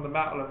electron on the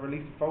metal and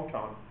release a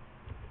photon.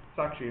 It's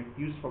actually a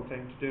useful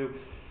thing to do.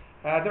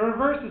 The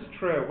reverse is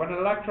true. When an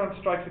electron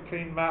strikes a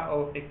clean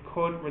metal, it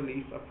could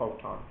release a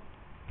photon.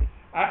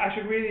 I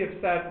should really have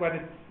said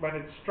when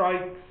it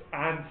strikes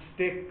and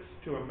sticks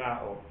to a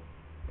metal,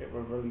 it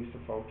will release a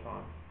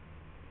photon.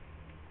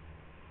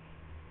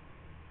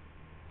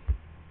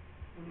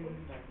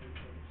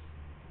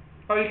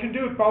 Oh, you can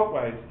do it both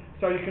ways.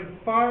 So you can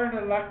fire an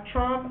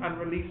electron and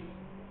release.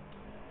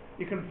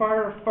 You can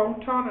fire a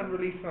photon and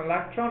release an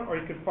electron, or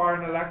you can fire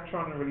an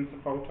electron and release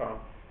a photon.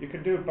 You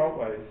can do it both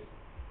ways.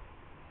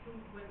 So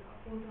when a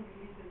photon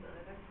releases an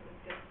electron,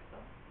 it gets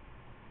stuck?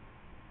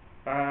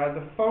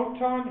 The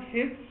photon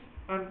hits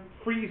and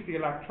frees the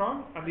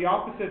electron, and the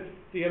opposite,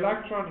 the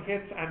electron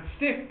hits and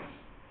sticks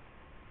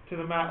to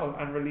the metal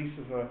and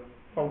releases a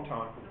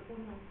photon. The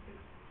photon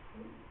sticks.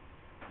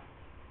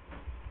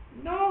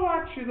 No,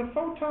 actually, the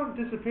photon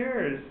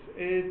disappears.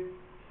 It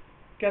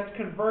gets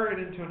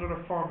converted into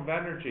another form of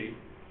energy.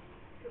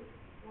 So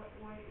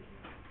why is it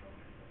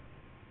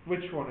stuck?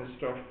 Which one is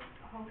stuck?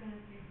 How can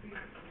it be free?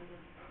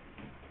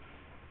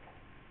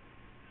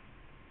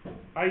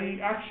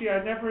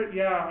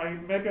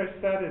 Maybe I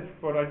said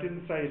it, but I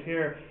didn't say it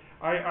here.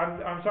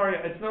 I'm sorry,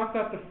 it's not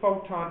that the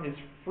photon is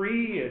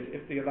freed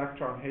if the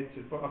electron hits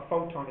it, but a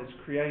photon is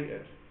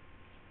created,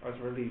 or is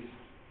released.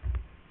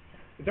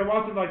 There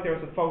wasn't like there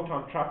was a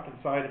photon trapped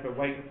inside of it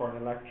waiting for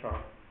an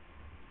electron.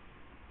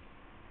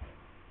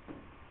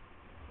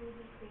 Was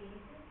it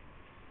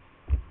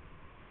created?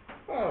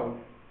 Well,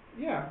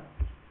 yeah.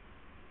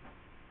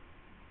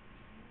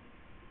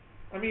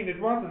 I mean, it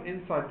wasn't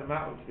inside the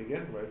metal to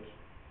begin with.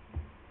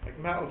 Like,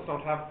 metals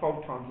don't have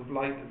photons of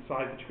light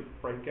inside that you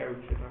could break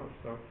out, you know,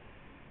 so.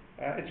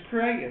 It's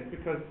created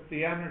because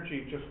the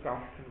energy just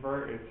got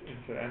converted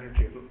into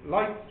energy.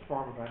 Light's a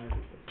form of energy,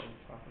 that's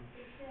what's happened.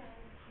 Is there a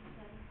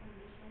special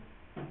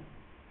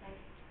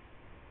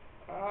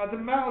condition? The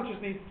metal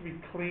just needs to be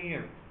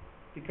clean,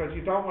 because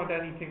you don't want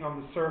anything on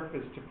the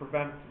surface to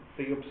prevent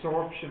the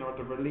absorption or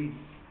the release.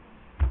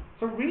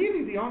 So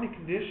really the only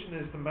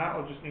condition is the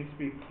metal just needs to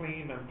be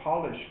clean and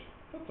polished.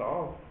 That's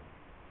all.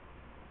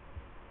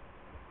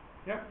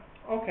 Yep.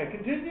 Okay,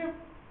 continue.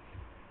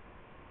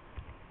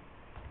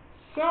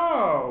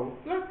 So,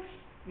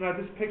 now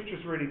this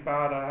picture's really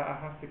bad. I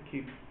have to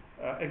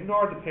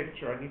ignore the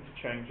picture. I need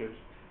to change it.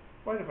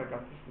 Why have I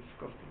got this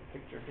disgusting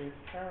picture here?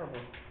 It's terrible.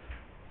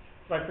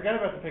 Right, forget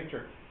about the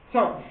picture.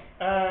 So,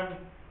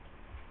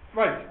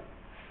 right.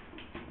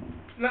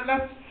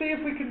 Let's see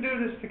if we can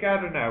do this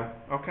together now,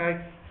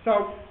 okay?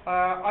 So,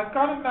 I've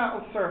got a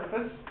metal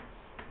surface,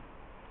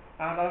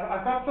 and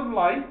I've got some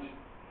light,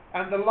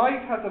 and the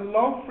light has a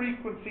low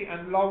frequency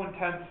and low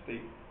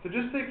intensity. So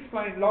just to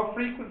explain, low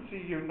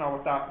frequency, you know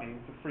what that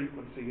means. The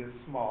frequency is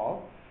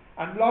small.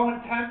 And low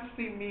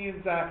intensity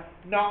means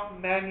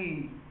not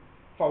many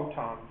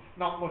photons,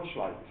 not much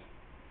light.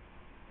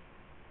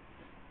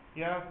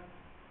 Yeah?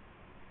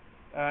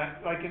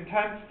 Like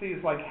intensity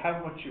is like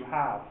how much you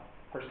have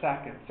per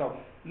second. So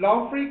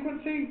low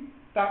frequency,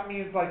 that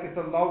means like it's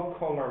a low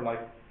color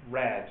like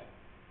red.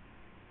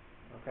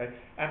 Okay?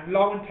 And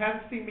low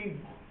intensity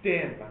means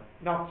dim,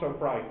 not so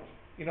bright.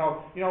 You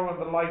know when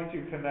the light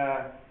you can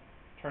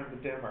turn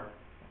the dimmer.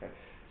 Okay.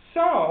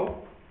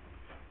 So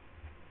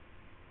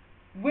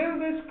will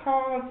this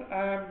cause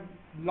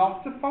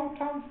lots of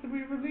photons to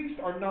be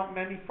released, or not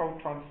many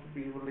photons to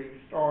be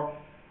released, or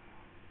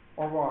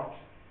what?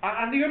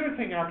 And the other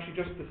thing, actually,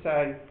 just to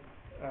say,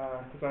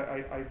 because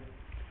I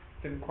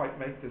didn't quite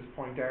make this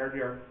point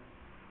earlier,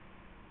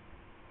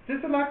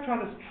 this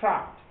electron is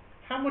trapped.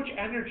 How much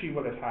energy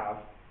will it have?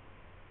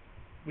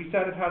 We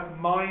said it has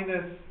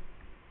minus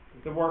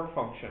the work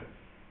function.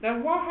 Now,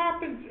 what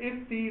happens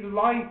if the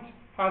light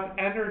has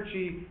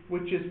energy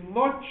which is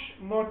much,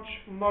 much,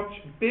 much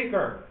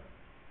bigger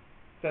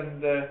than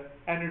the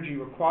energy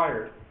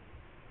required.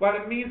 Well,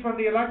 it means when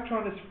the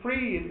electron is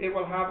freed, it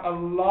will have a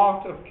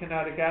lot of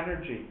kinetic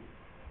energy,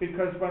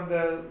 because when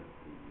the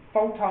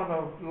photon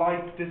of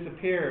light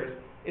disappears,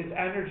 its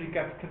energy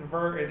gets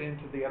converted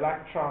into the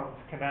electron's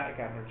kinetic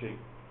energy.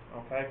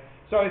 Okay?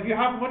 So if you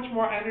have much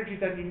more energy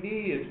than you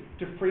need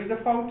to free the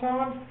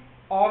photon,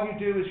 all you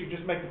do is you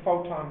just make the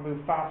photon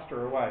move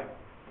faster away.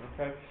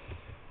 Okay?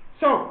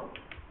 So,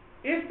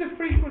 if the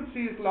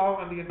frequency is low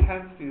and the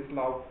intensity is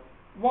low,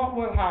 what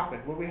will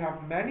happen? Will we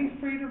have many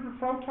freed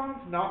photons,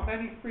 not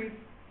many freed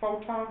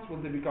photons?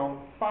 Will they be going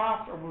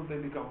fast or will they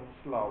be going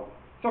slow?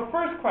 So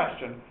first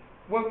question,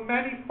 will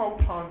many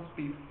photons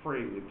be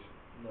freed?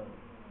 No.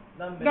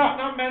 Not many.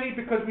 Not many,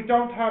 because we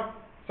don't have,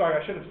 sorry,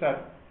 I should have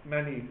said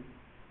many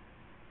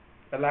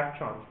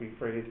electrons be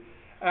freed.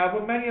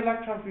 Will many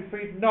electrons be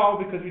freed? No,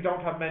 because we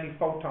don't have many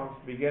photons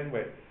to begin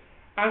with.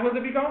 And will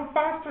they be going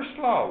fast or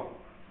slow?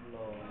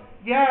 Slow.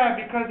 Yeah,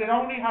 because it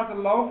only has a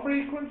low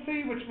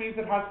frequency, which means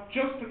it has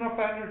just enough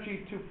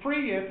energy to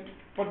free it,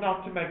 but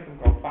not to make them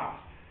go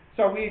fast.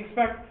 So we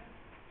expect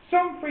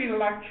some freed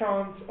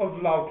electrons of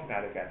low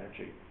kinetic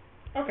energy.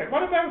 Okay,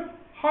 what about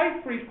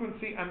high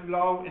frequency and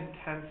low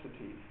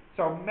intensity?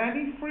 So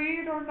many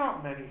freed or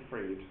not many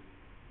freed?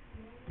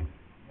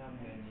 Not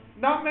many.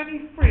 Not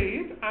many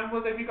freed, and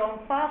will they be going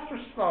fast or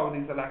slow,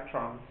 these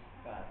electrons?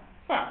 Fast.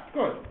 Fast,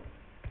 good.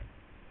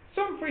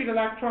 Some freed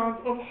electrons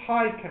of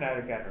high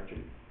kinetic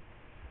energy.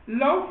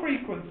 Low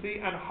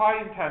frequency and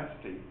high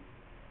intensity.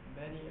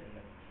 Many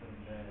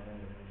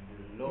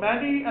electrons. Low.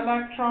 Many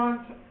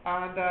electrons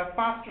and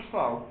fast or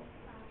slow?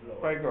 Slow.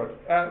 Very good.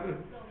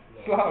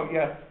 Slow,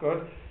 yes,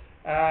 good.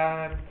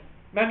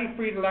 Many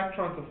freed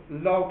electrons of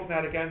low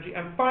kinetic energy.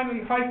 And finally,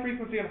 high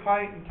frequency and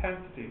high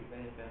intensity.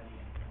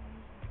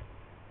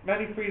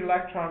 Many freed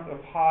electrons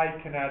of high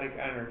kinetic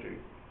energy.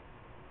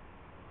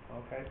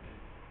 Okay.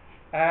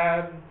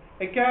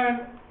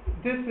 Again,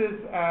 this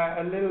is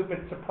a little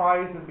bit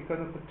surprising, because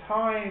at the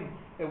time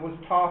it was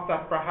thought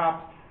that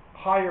perhaps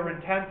higher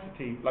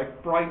intensity,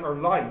 like brighter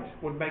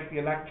light, would make the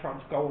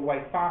electrons go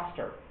away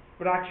faster.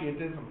 But actually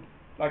it isn't.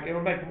 Like, it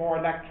will make more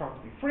electrons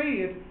be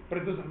freed, but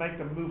it doesn't make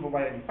them move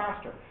away any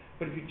faster.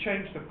 But if you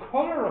change the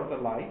colour of the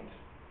light,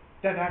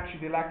 then actually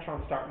the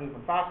electrons start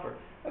moving faster.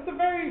 That's a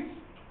very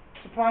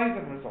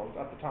surprising result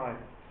at the time.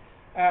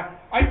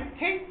 I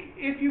think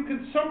if you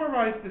can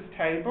summarise this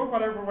table,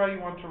 whatever way you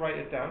want to write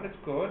it down, it's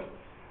good.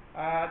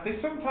 They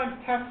sometimes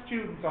test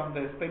students on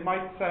this. They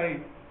might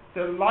say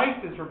the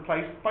light is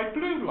replaced by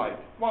blue light.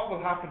 What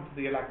will happen to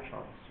the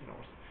electrons? You know,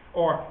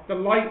 or the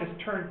light is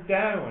turned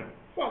down.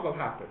 What will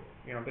happen?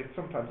 You know, they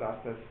sometimes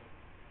ask this.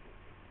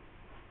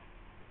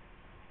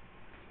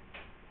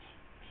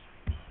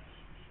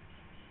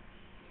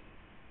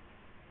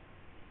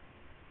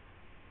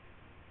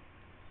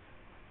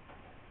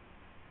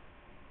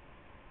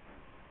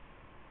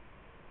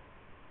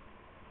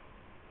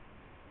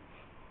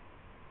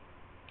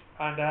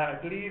 And I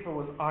believe it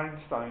was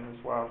Einstein as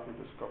well who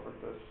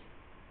discovered this.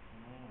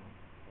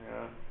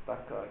 Yeah,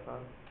 that guy, huh?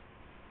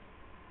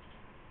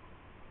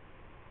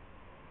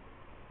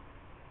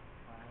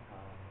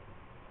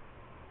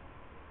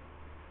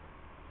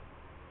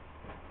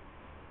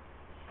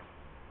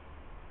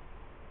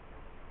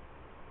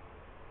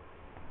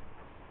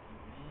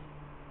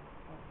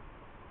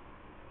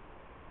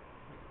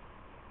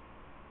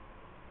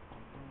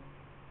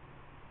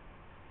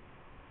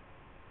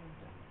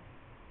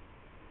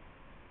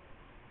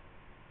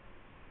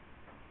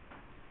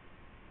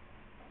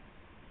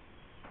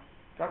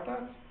 Got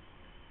that?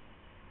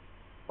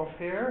 Up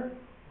here?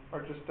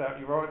 Or just down?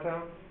 You wrote it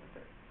down?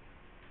 Okay.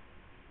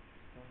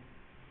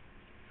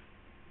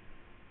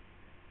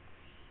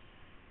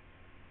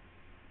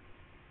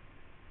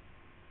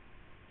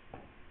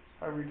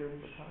 How are we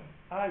doing for time?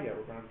 Ah, yeah,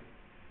 we're going to.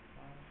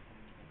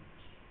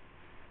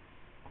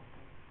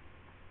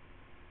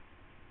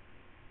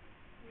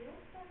 You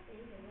don't start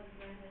saying the word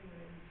grand when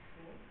you're in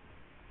school.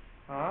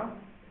 Huh?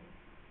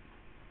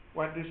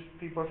 When do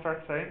people start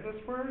saying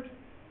this word?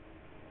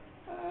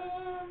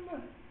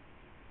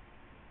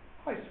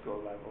 High school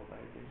level,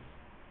 maybe.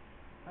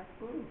 High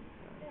school?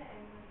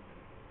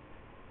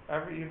 Yeah,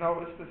 Yeah. You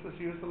notice this is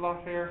used a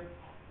lot here?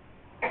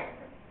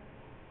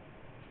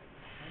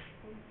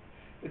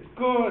 It's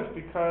good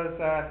because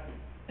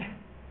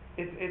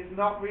it's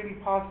not really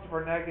positive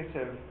or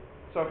negative,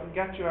 so it can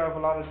get you out of a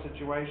lot of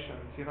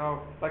situations, you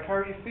know. Like, how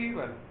are you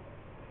feeling?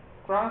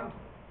 Grand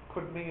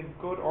could mean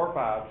good or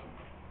bad.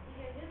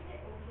 You can just say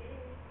okay.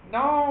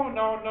 No,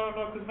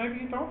 because maybe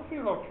you don't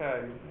feel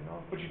okay, you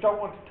know, but you don't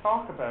want to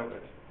talk about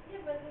it. Yeah,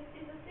 but it's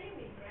the same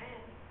with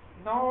grand.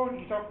 No,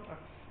 you don't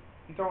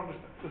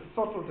understand. There's a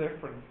subtle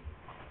difference.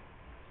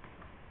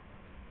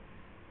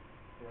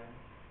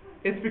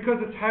 It's because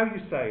it's how you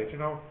say it, you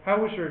know.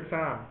 How was your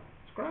exam?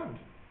 It's grand.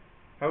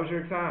 How was your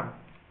exam?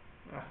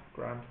 Ah,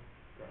 grand.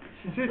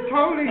 It's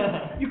totally,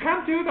 you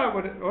can't do that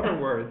with other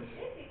words.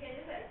 Yes, you can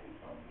just say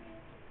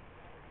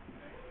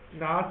okay.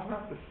 No, it's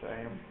not the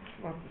same.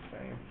 It's not the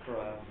same.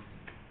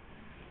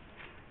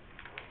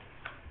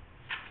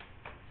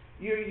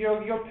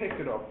 You'll pick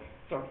it up.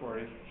 Don't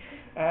worry.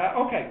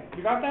 Okay,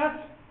 we got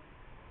that?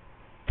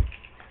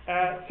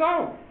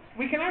 So,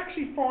 we can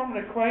actually form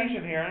an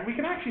equation here, and we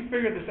can actually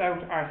figure this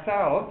out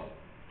ourselves.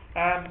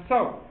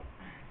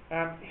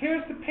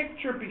 Here's the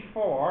picture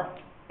before,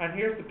 and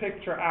here's the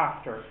picture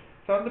after.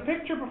 So in the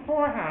picture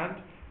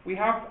beforehand, we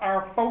have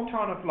our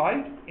photon of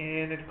light,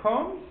 in it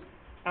comes,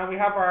 and we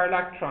have our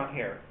electron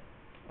here.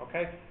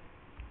 Okay?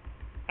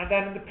 And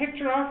then in the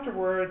picture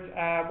afterwards,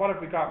 what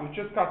have we got? We've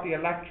just got the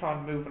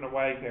electron moving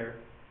away here.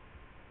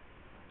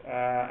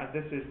 And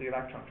this is the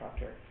electron trapped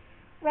here.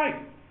 Right.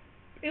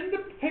 In the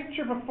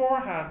picture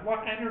beforehand, what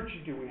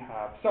energy do we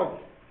have? So,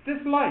 this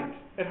light,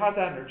 it has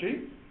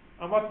energy.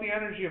 And what's the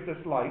energy of this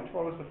light?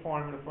 What was the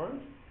formula for it?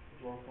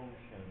 Work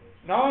function.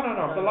 No,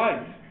 the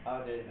light.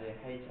 Oh, the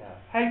HF.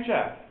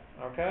 HF,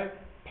 okay?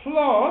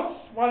 Plus,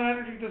 what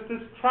energy does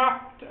this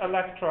trapped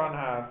electron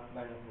have?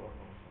 Minus work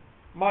function.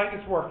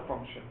 Minus work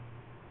function.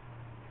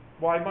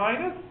 Why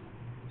minus?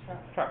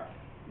 Trapped.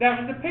 Now,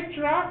 in the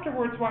picture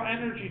afterwards, what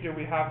energy do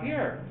we have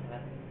here?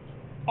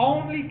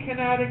 Only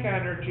kinetic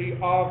energy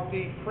of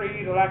the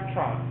freed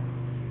electron.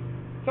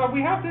 So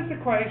we have this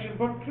equation,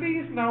 but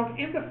please note,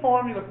 in the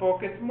formula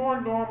book, it's more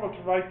normal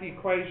to write the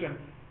equation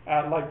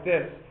like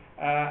this,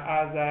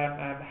 as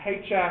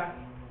HF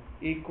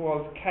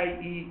equals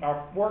KE,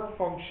 or work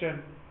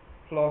function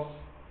plus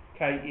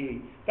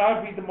KE. That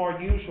would be the more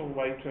usual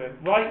way to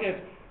write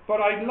it,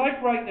 but I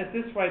like writing it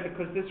this way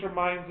because this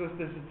reminds us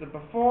this is the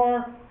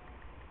before,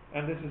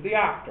 and this is the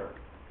after.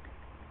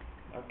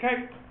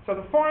 Okay, so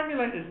the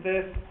formula is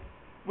this,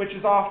 which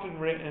is often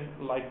written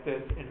like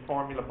this in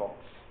formula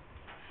books.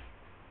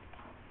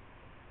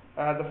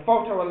 The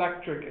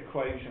photoelectric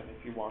equation,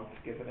 if you want to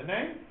give it a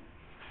name.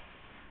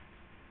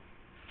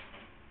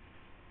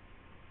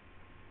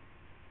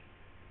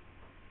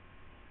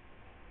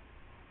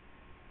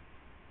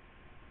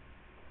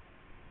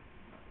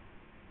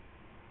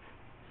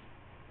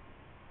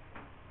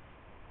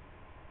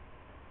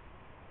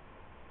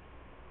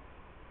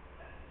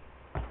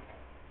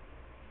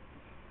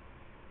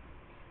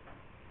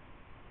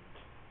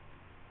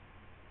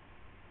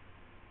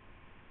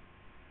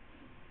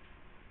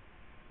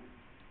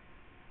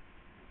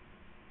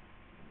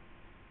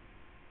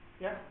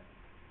 Yeah?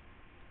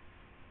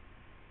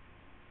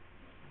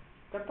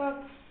 Got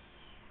that?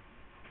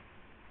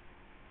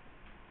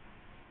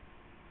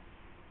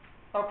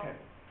 Okay.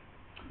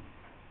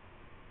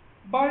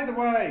 By the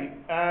way,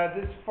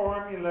 this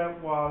formula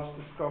was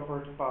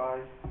discovered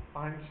by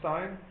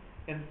Einstein.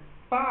 In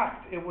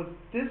fact, it was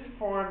this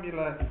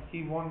formula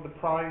he won the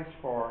prize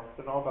for,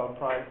 the Nobel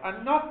Prize,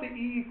 and not the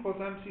E equals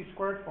mc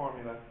squared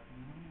formula.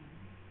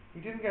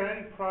 He didn't get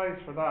any prize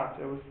for that.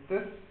 It was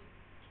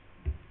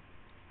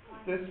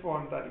this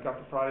one that he got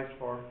the prize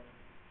for.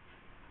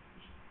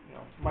 You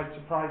know, might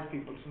surprise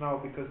people to know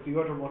because the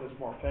other one is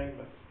more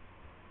famous.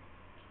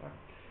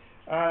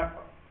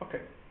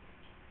 Okay.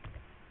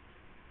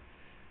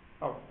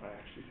 Oh, I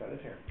actually said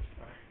it here.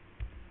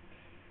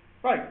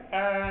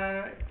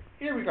 Right,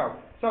 here we go.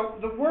 So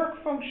the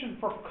work function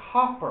for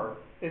copper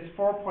is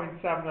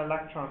 4.7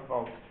 electron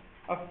volts.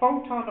 A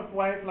photon of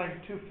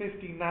wavelength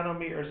 250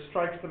 nanometers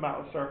strikes the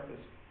metal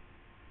surface.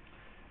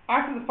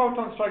 After the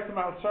photon strikes the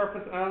metal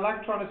surface, an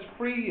electron is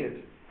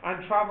freed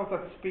and travels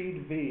at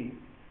speed v.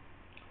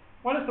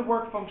 What is the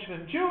work function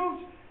in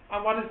joules,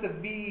 and what is the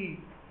v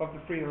of the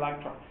freed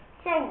electron?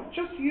 So,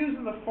 just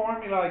using the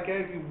formula I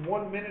gave you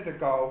 1 minute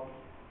ago,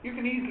 you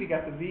can easily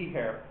get the v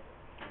here.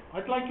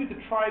 I'd like you to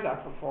try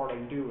that before I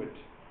do it.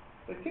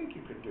 I think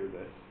you can do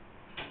this.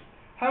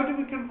 How do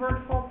we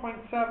convert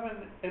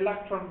 4.7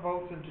 electron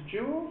volts into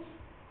joules?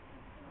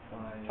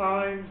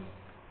 Times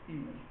E.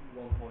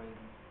 1.6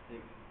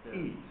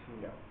 E,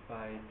 yeah.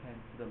 by 10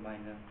 to the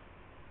minus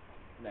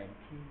 19.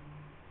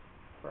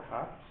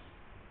 Perhaps.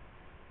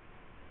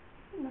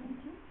 19?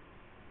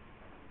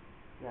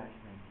 Yeah, it's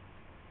 19.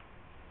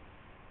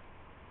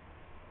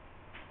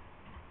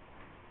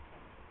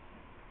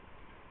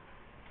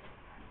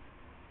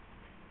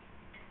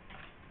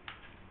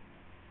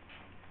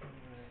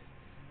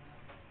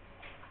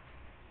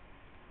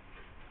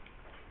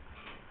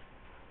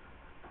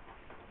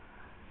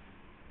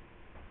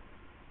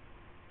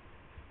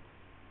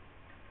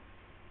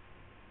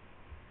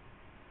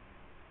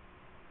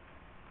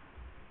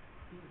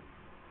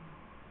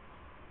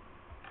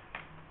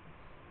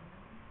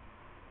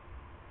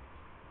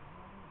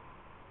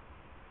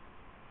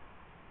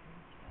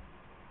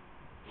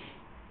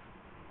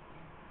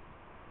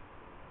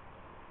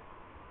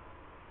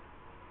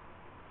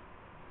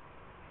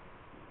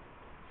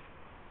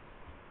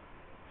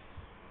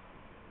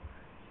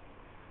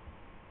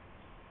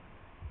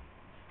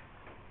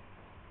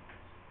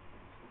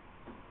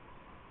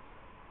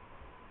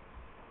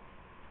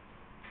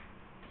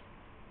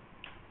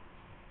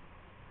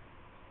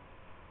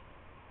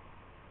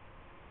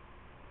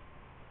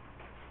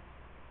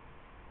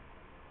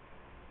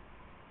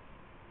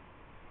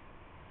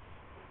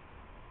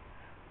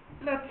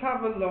 Let's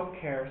have a look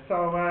here.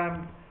 So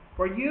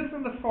we're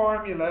using the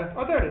formula.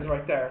 Oh, there it is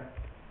right there.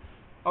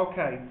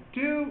 Okay,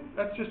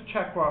 let's just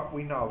check what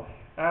we know.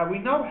 We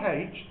know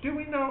H. Do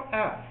we know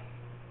F?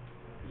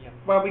 Yep.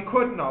 Well, we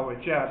could know it,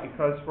 yeah,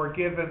 because we're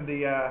given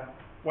the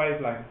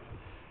wavelength.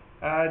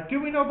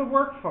 Do we know the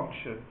work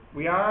function?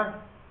 We are.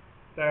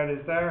 There it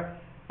is there.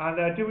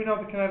 And do we know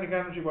the kinetic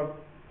energy? Well,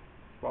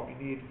 that's what we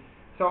need.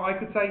 So I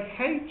could say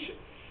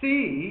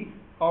hc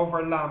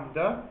over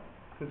lambda,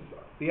 because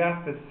the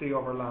F is c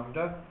over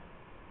lambda.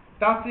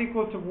 That's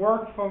equal to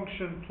work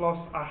function plus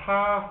a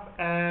half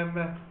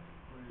m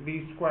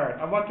v squared.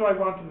 And what do I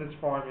want in this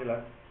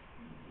formula?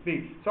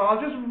 V. So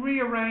I'll just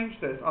rearrange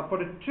this. I'll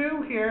put a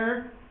 2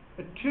 here,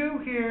 a 2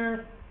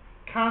 here,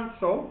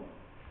 cancel.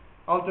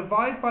 I'll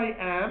divide by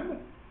m.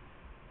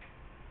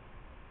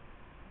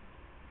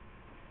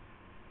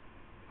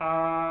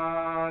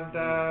 And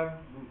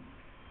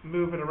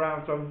move it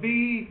around. So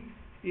V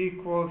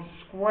equals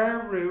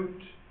square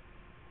root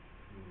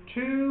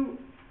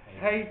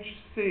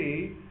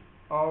 2hc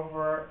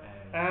over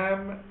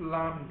m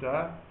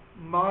lambda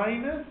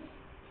minus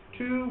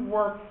 2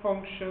 work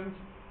functions.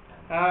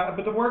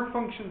 But the work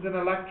function's in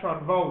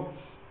electron volts,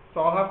 so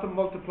I'll have to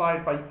multiply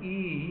it by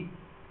E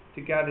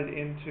to get it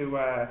into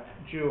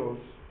joules,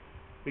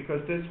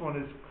 because this one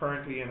is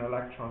currently in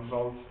electron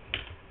volts.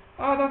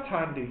 Ah, that's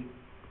handy.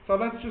 So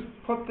let's just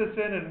put this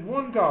in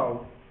one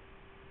go.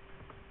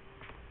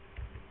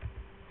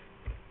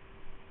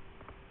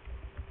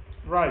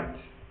 Right.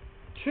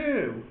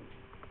 2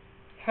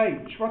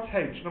 H. What's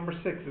H? Number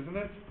 6, isn't it?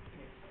 Yes.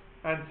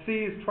 And C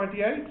is 28?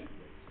 Yes.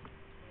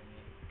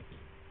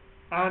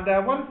 And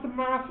what is the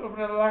mass of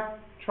an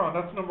electron?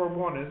 That's number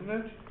 1, isn't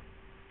it?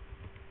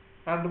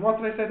 And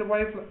what did I say the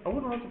wavelength? Oh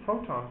no, it's a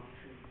proton.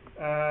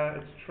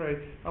 It's 3.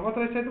 And what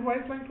did I say the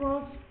wavelength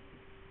was?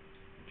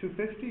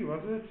 250,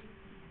 was it?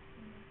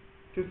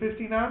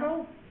 250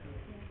 nano?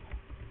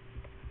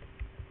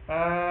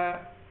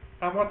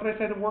 And what did I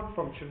say the work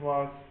function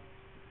was?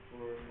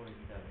 4.7.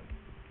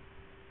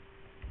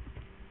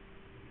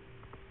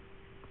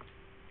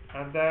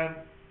 And then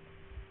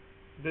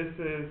this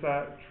is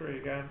 3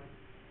 again.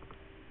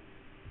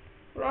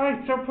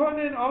 Right, so putting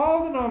in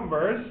all the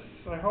numbers,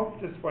 I hope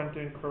this went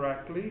in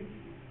correctly,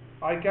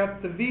 I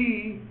get the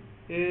V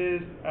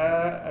is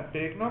a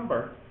big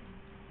number.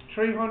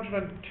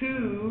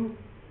 302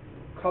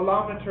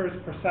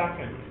 kilometers per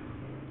second.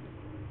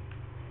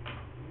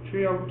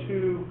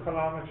 302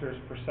 kilometers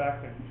per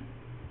second.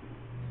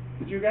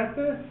 Did you get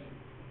this?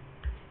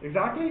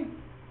 Exactly?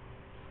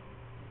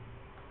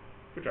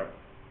 Good job.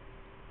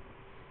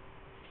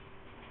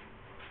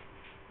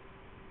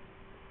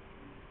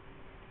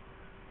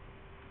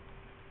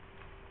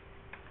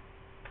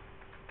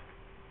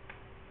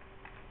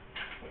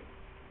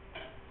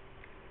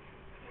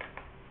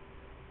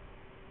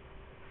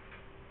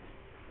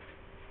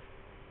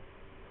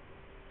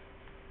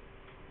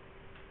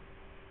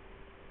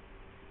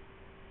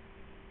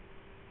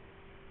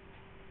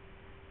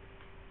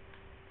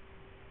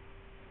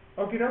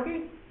 Okie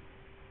dokie?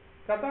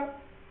 Got that?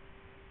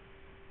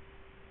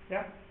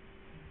 Yeah?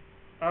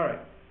 Alright,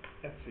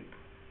 let's see.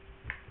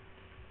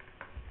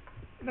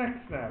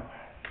 Next now.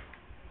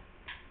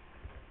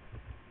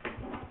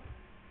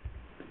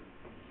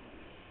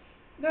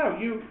 Now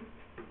you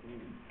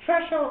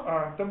threshold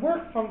the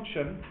work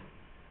function,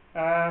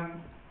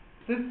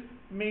 this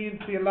means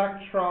the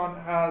electron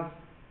has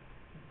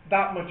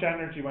that much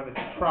energy when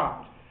it's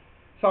trapped.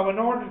 So in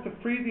order to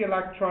free the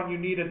electron, you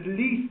need at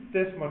least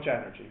this much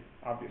energy,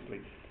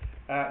 obviously.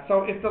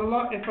 So if a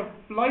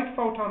light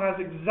photon has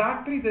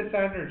exactly this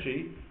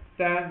energy,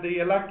 then the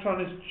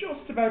electron is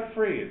just about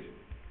freed.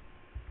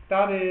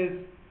 That is,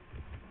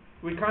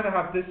 we kind of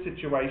have this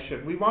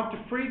situation. We want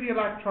to free the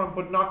electron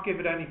but not give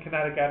it any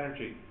kinetic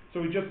energy.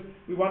 So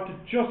we want to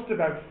just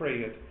about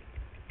free it.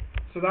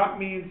 So that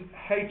means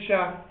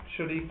HF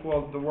should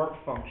equal the work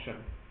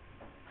function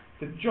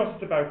to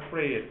just about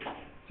free it.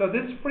 So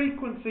this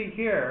frequency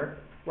here,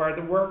 where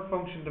the work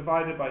function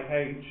divided by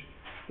H,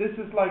 this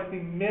is like the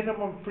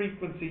minimum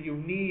frequency you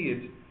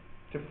need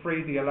to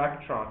free the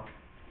electron.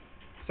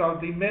 So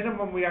the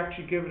minimum, we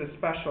actually give it a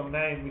special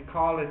name. We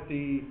call it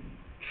the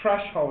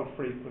threshold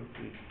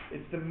frequency.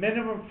 It's the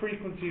minimum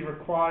frequency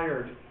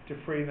required to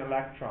free an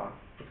electron.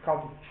 It's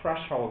called the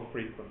threshold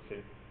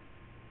frequency.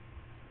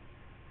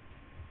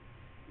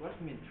 What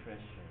do you mean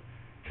threshold?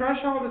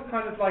 Threshold is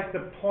kind of like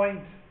the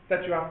point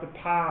that you have to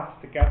pass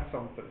to get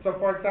something. So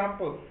for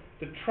example,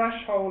 the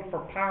threshold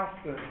for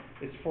passing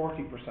is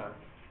 40%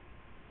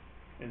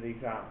 in the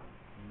exam.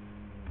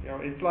 You know,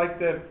 it's like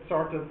the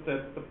sort of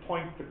the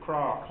point to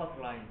cross. Cut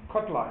line.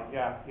 Cut line,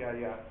 yeah.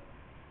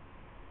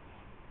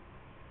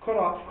 Cut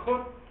off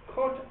line. Yeah,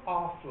 cut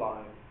off line.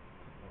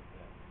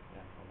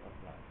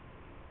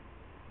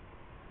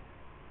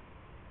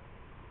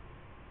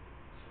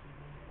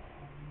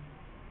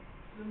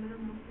 The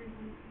minimum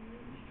frequency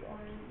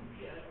required to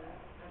get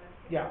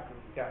Yeah.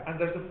 And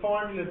there's a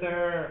formula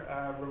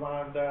there,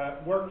 Rowan,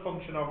 work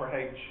function over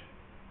H.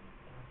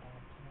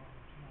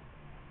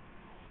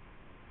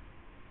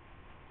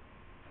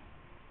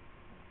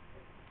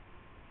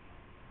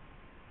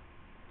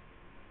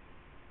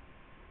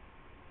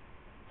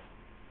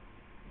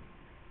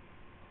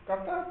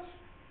 Got that?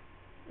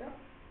 Yeah.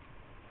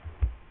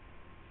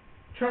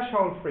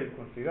 threshold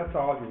frequency, that's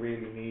all you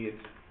really need.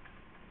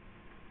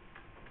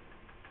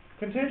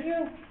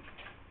 Continue,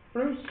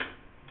 Bruce?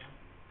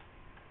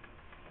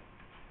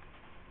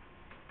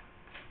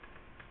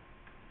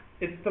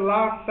 It's the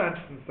last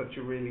sentence that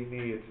you really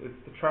need.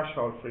 It's the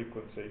threshold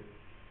frequency.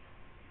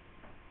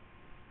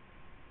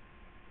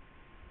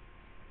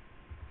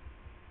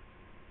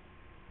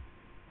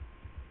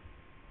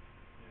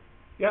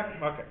 Yeah,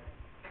 okay.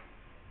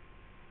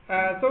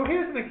 So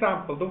here's an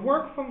example. The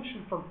work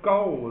function for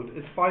gold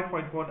is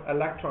 5.1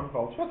 electron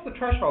volts. What's the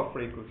threshold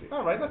frequency?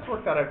 Alright, let's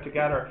work that out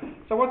together.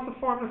 So what's the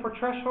formula for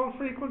threshold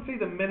frequency?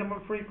 The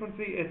minimum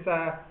frequency is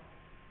I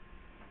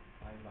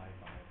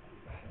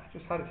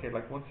just had it here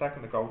like 1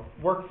 second ago.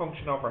 Work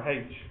function over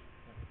H.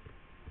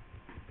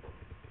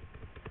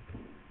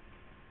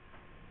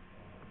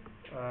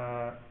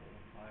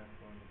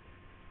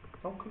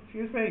 Don't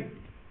confuse me.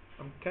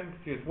 I'm getting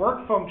confused.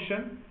 Work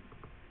function,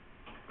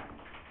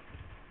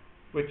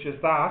 which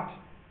is that,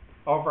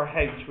 over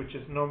H, which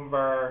is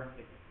number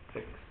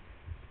 6.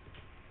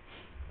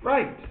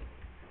 Right.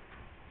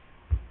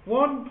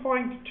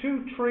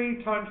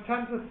 1.23 times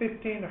 10 to the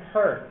 15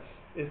 hertz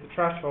is the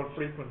threshold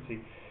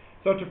frequency.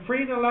 So to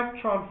free an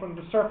electron from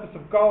the surface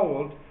of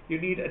gold, you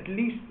need at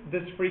least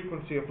this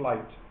frequency of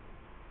light.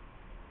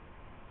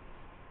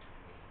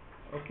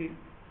 Okay.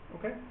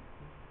 Okay.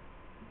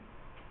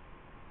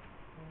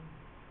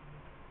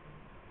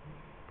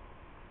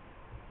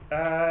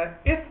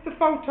 If the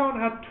photon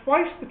had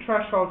twice the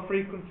threshold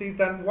frequency,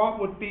 then what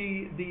would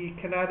be the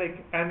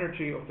kinetic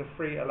energy of the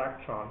free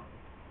electron?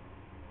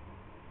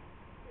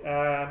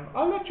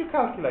 I'll let you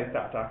calculate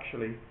that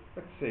actually.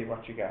 Let's see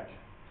what you get.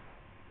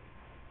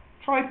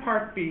 Try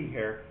part B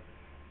here.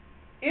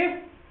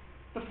 If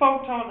the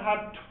photon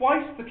had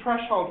twice the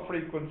threshold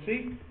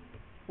frequency,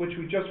 which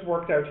we just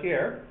worked out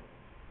here,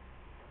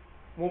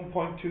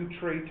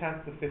 1.23 10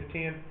 to the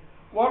 15,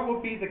 what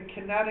would be the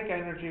kinetic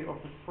energy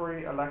of the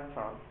free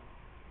electron?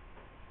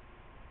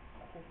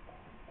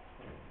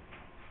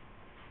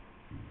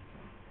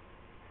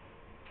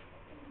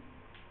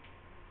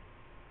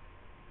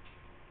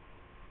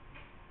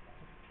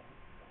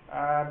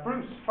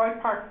 Bruce, try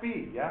part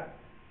B, yeah?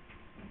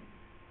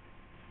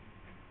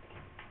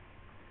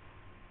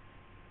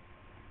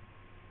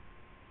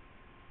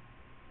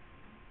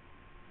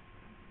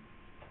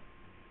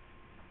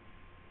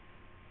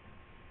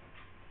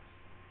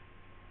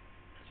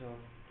 So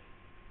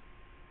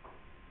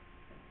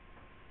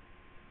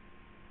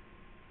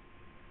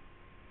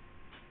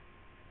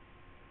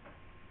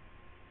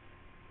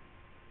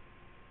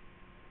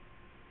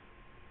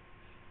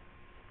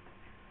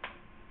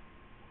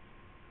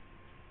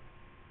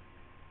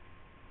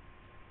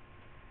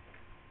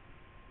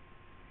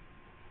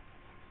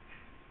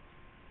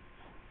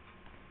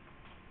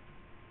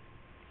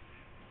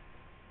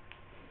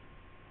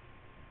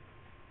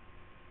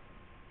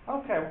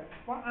Okay,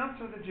 what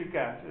answer did you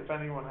get, if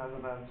anyone has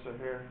an answer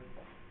here?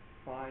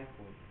 5.1.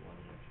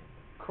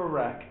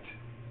 Correct.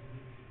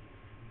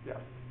 Yeah.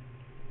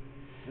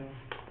 So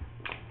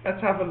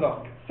Let's have a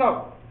look.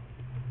 So,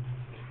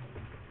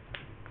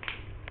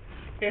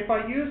 if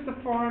I use the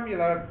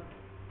formula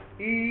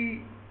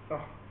E... Oh,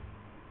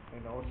 I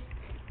know it's...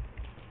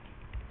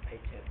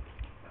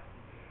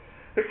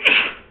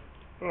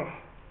 Oh,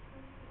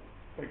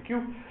 thank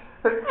you.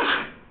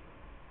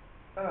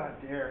 Ah,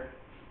 dear.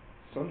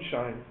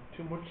 Sunshine.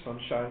 Too much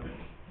sunshine.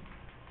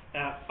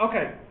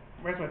 Okay,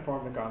 where's my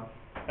formula gone?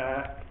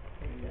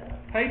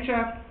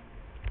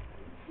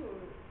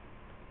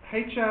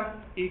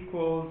 HF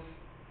equals...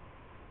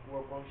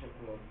 work function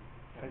plus.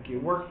 Thank you.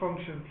 Work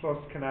function plus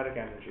kinetic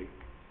energy.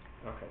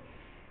 Okay.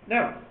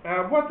 Now,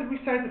 what did we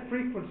say the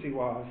frequency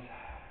was?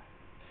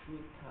 2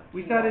 times.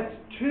 We said it's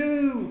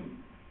 2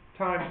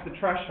 times the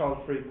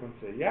threshold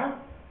frequency, yeah?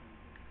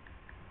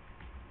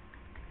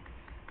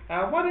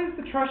 What is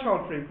the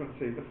threshold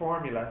frequency, the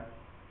formula?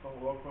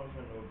 Work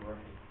function over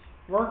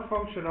H. Work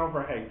function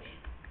over H.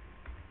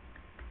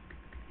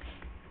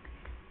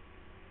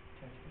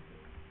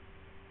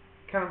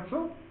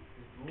 Cancel.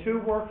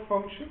 2 work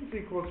functions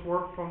equals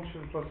work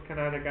function plus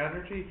kinetic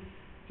energy.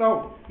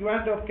 So, you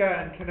end up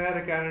getting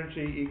kinetic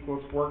energy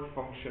equals work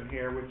function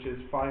here, which is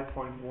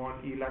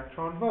 5.1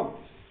 electron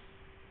volts.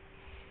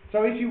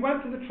 So if you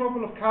went to the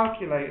trouble of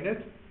calculating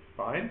it,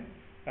 fine.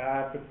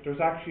 But there's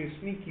actually a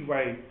sneaky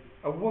way,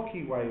 a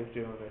Wookiee way of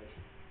doing it.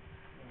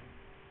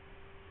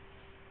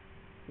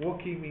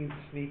 Wookiee means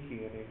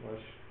sneaky in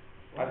English.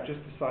 I've just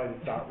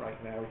decided that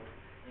right now.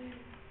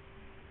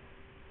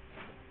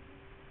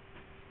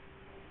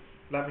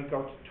 Let me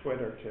go to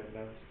Twitter to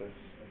announce this.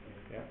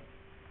 Yeah.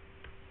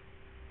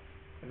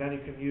 And then you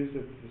can use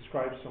it to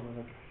describe someone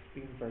as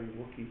being very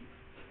Wookiee.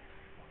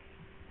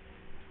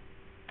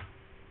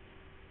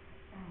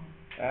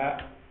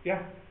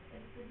 Yeah.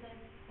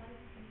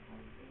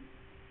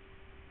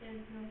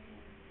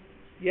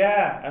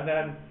 Yeah, and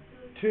then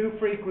 2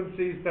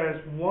 frequencies,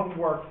 there's 1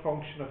 work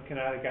function of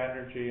kinetic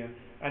energy,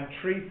 and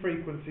 3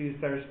 frequencies,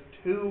 there's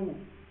 2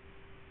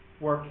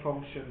 work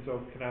functions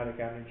of kinetic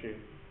energy.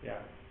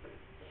 Yeah.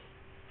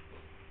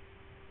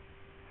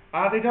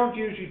 They don't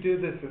usually do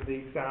this in the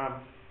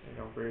exams. They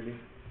don't really.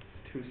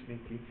 It's too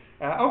sneaky.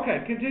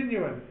 Okay,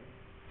 continuing.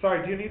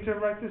 Sorry, do you need to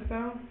write this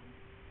down?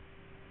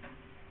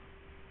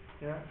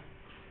 Yeah.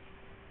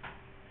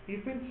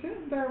 You've been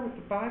sitting there with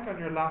the bag on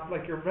your lap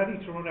like you're ready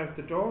to run out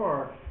the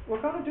door.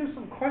 We're going to do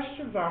some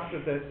questions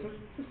after this.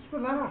 Just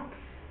relax.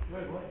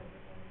 Wait, what?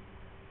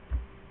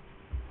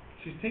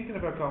 She's thinking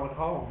about going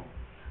home.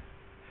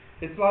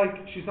 It's like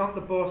she's on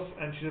the bus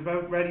and she's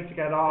about ready to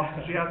get off,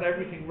 so she has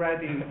everything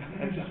ready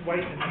and just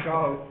waiting to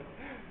go.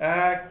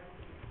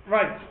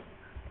 Right.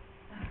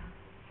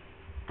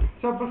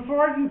 So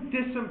before you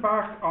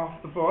disembark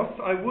off the bus,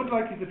 I would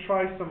like you to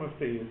try some of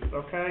these,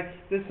 okay?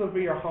 This will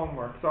be your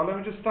homework. So let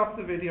me just stop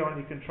the video and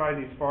you can try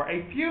these for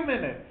a few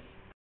minutes.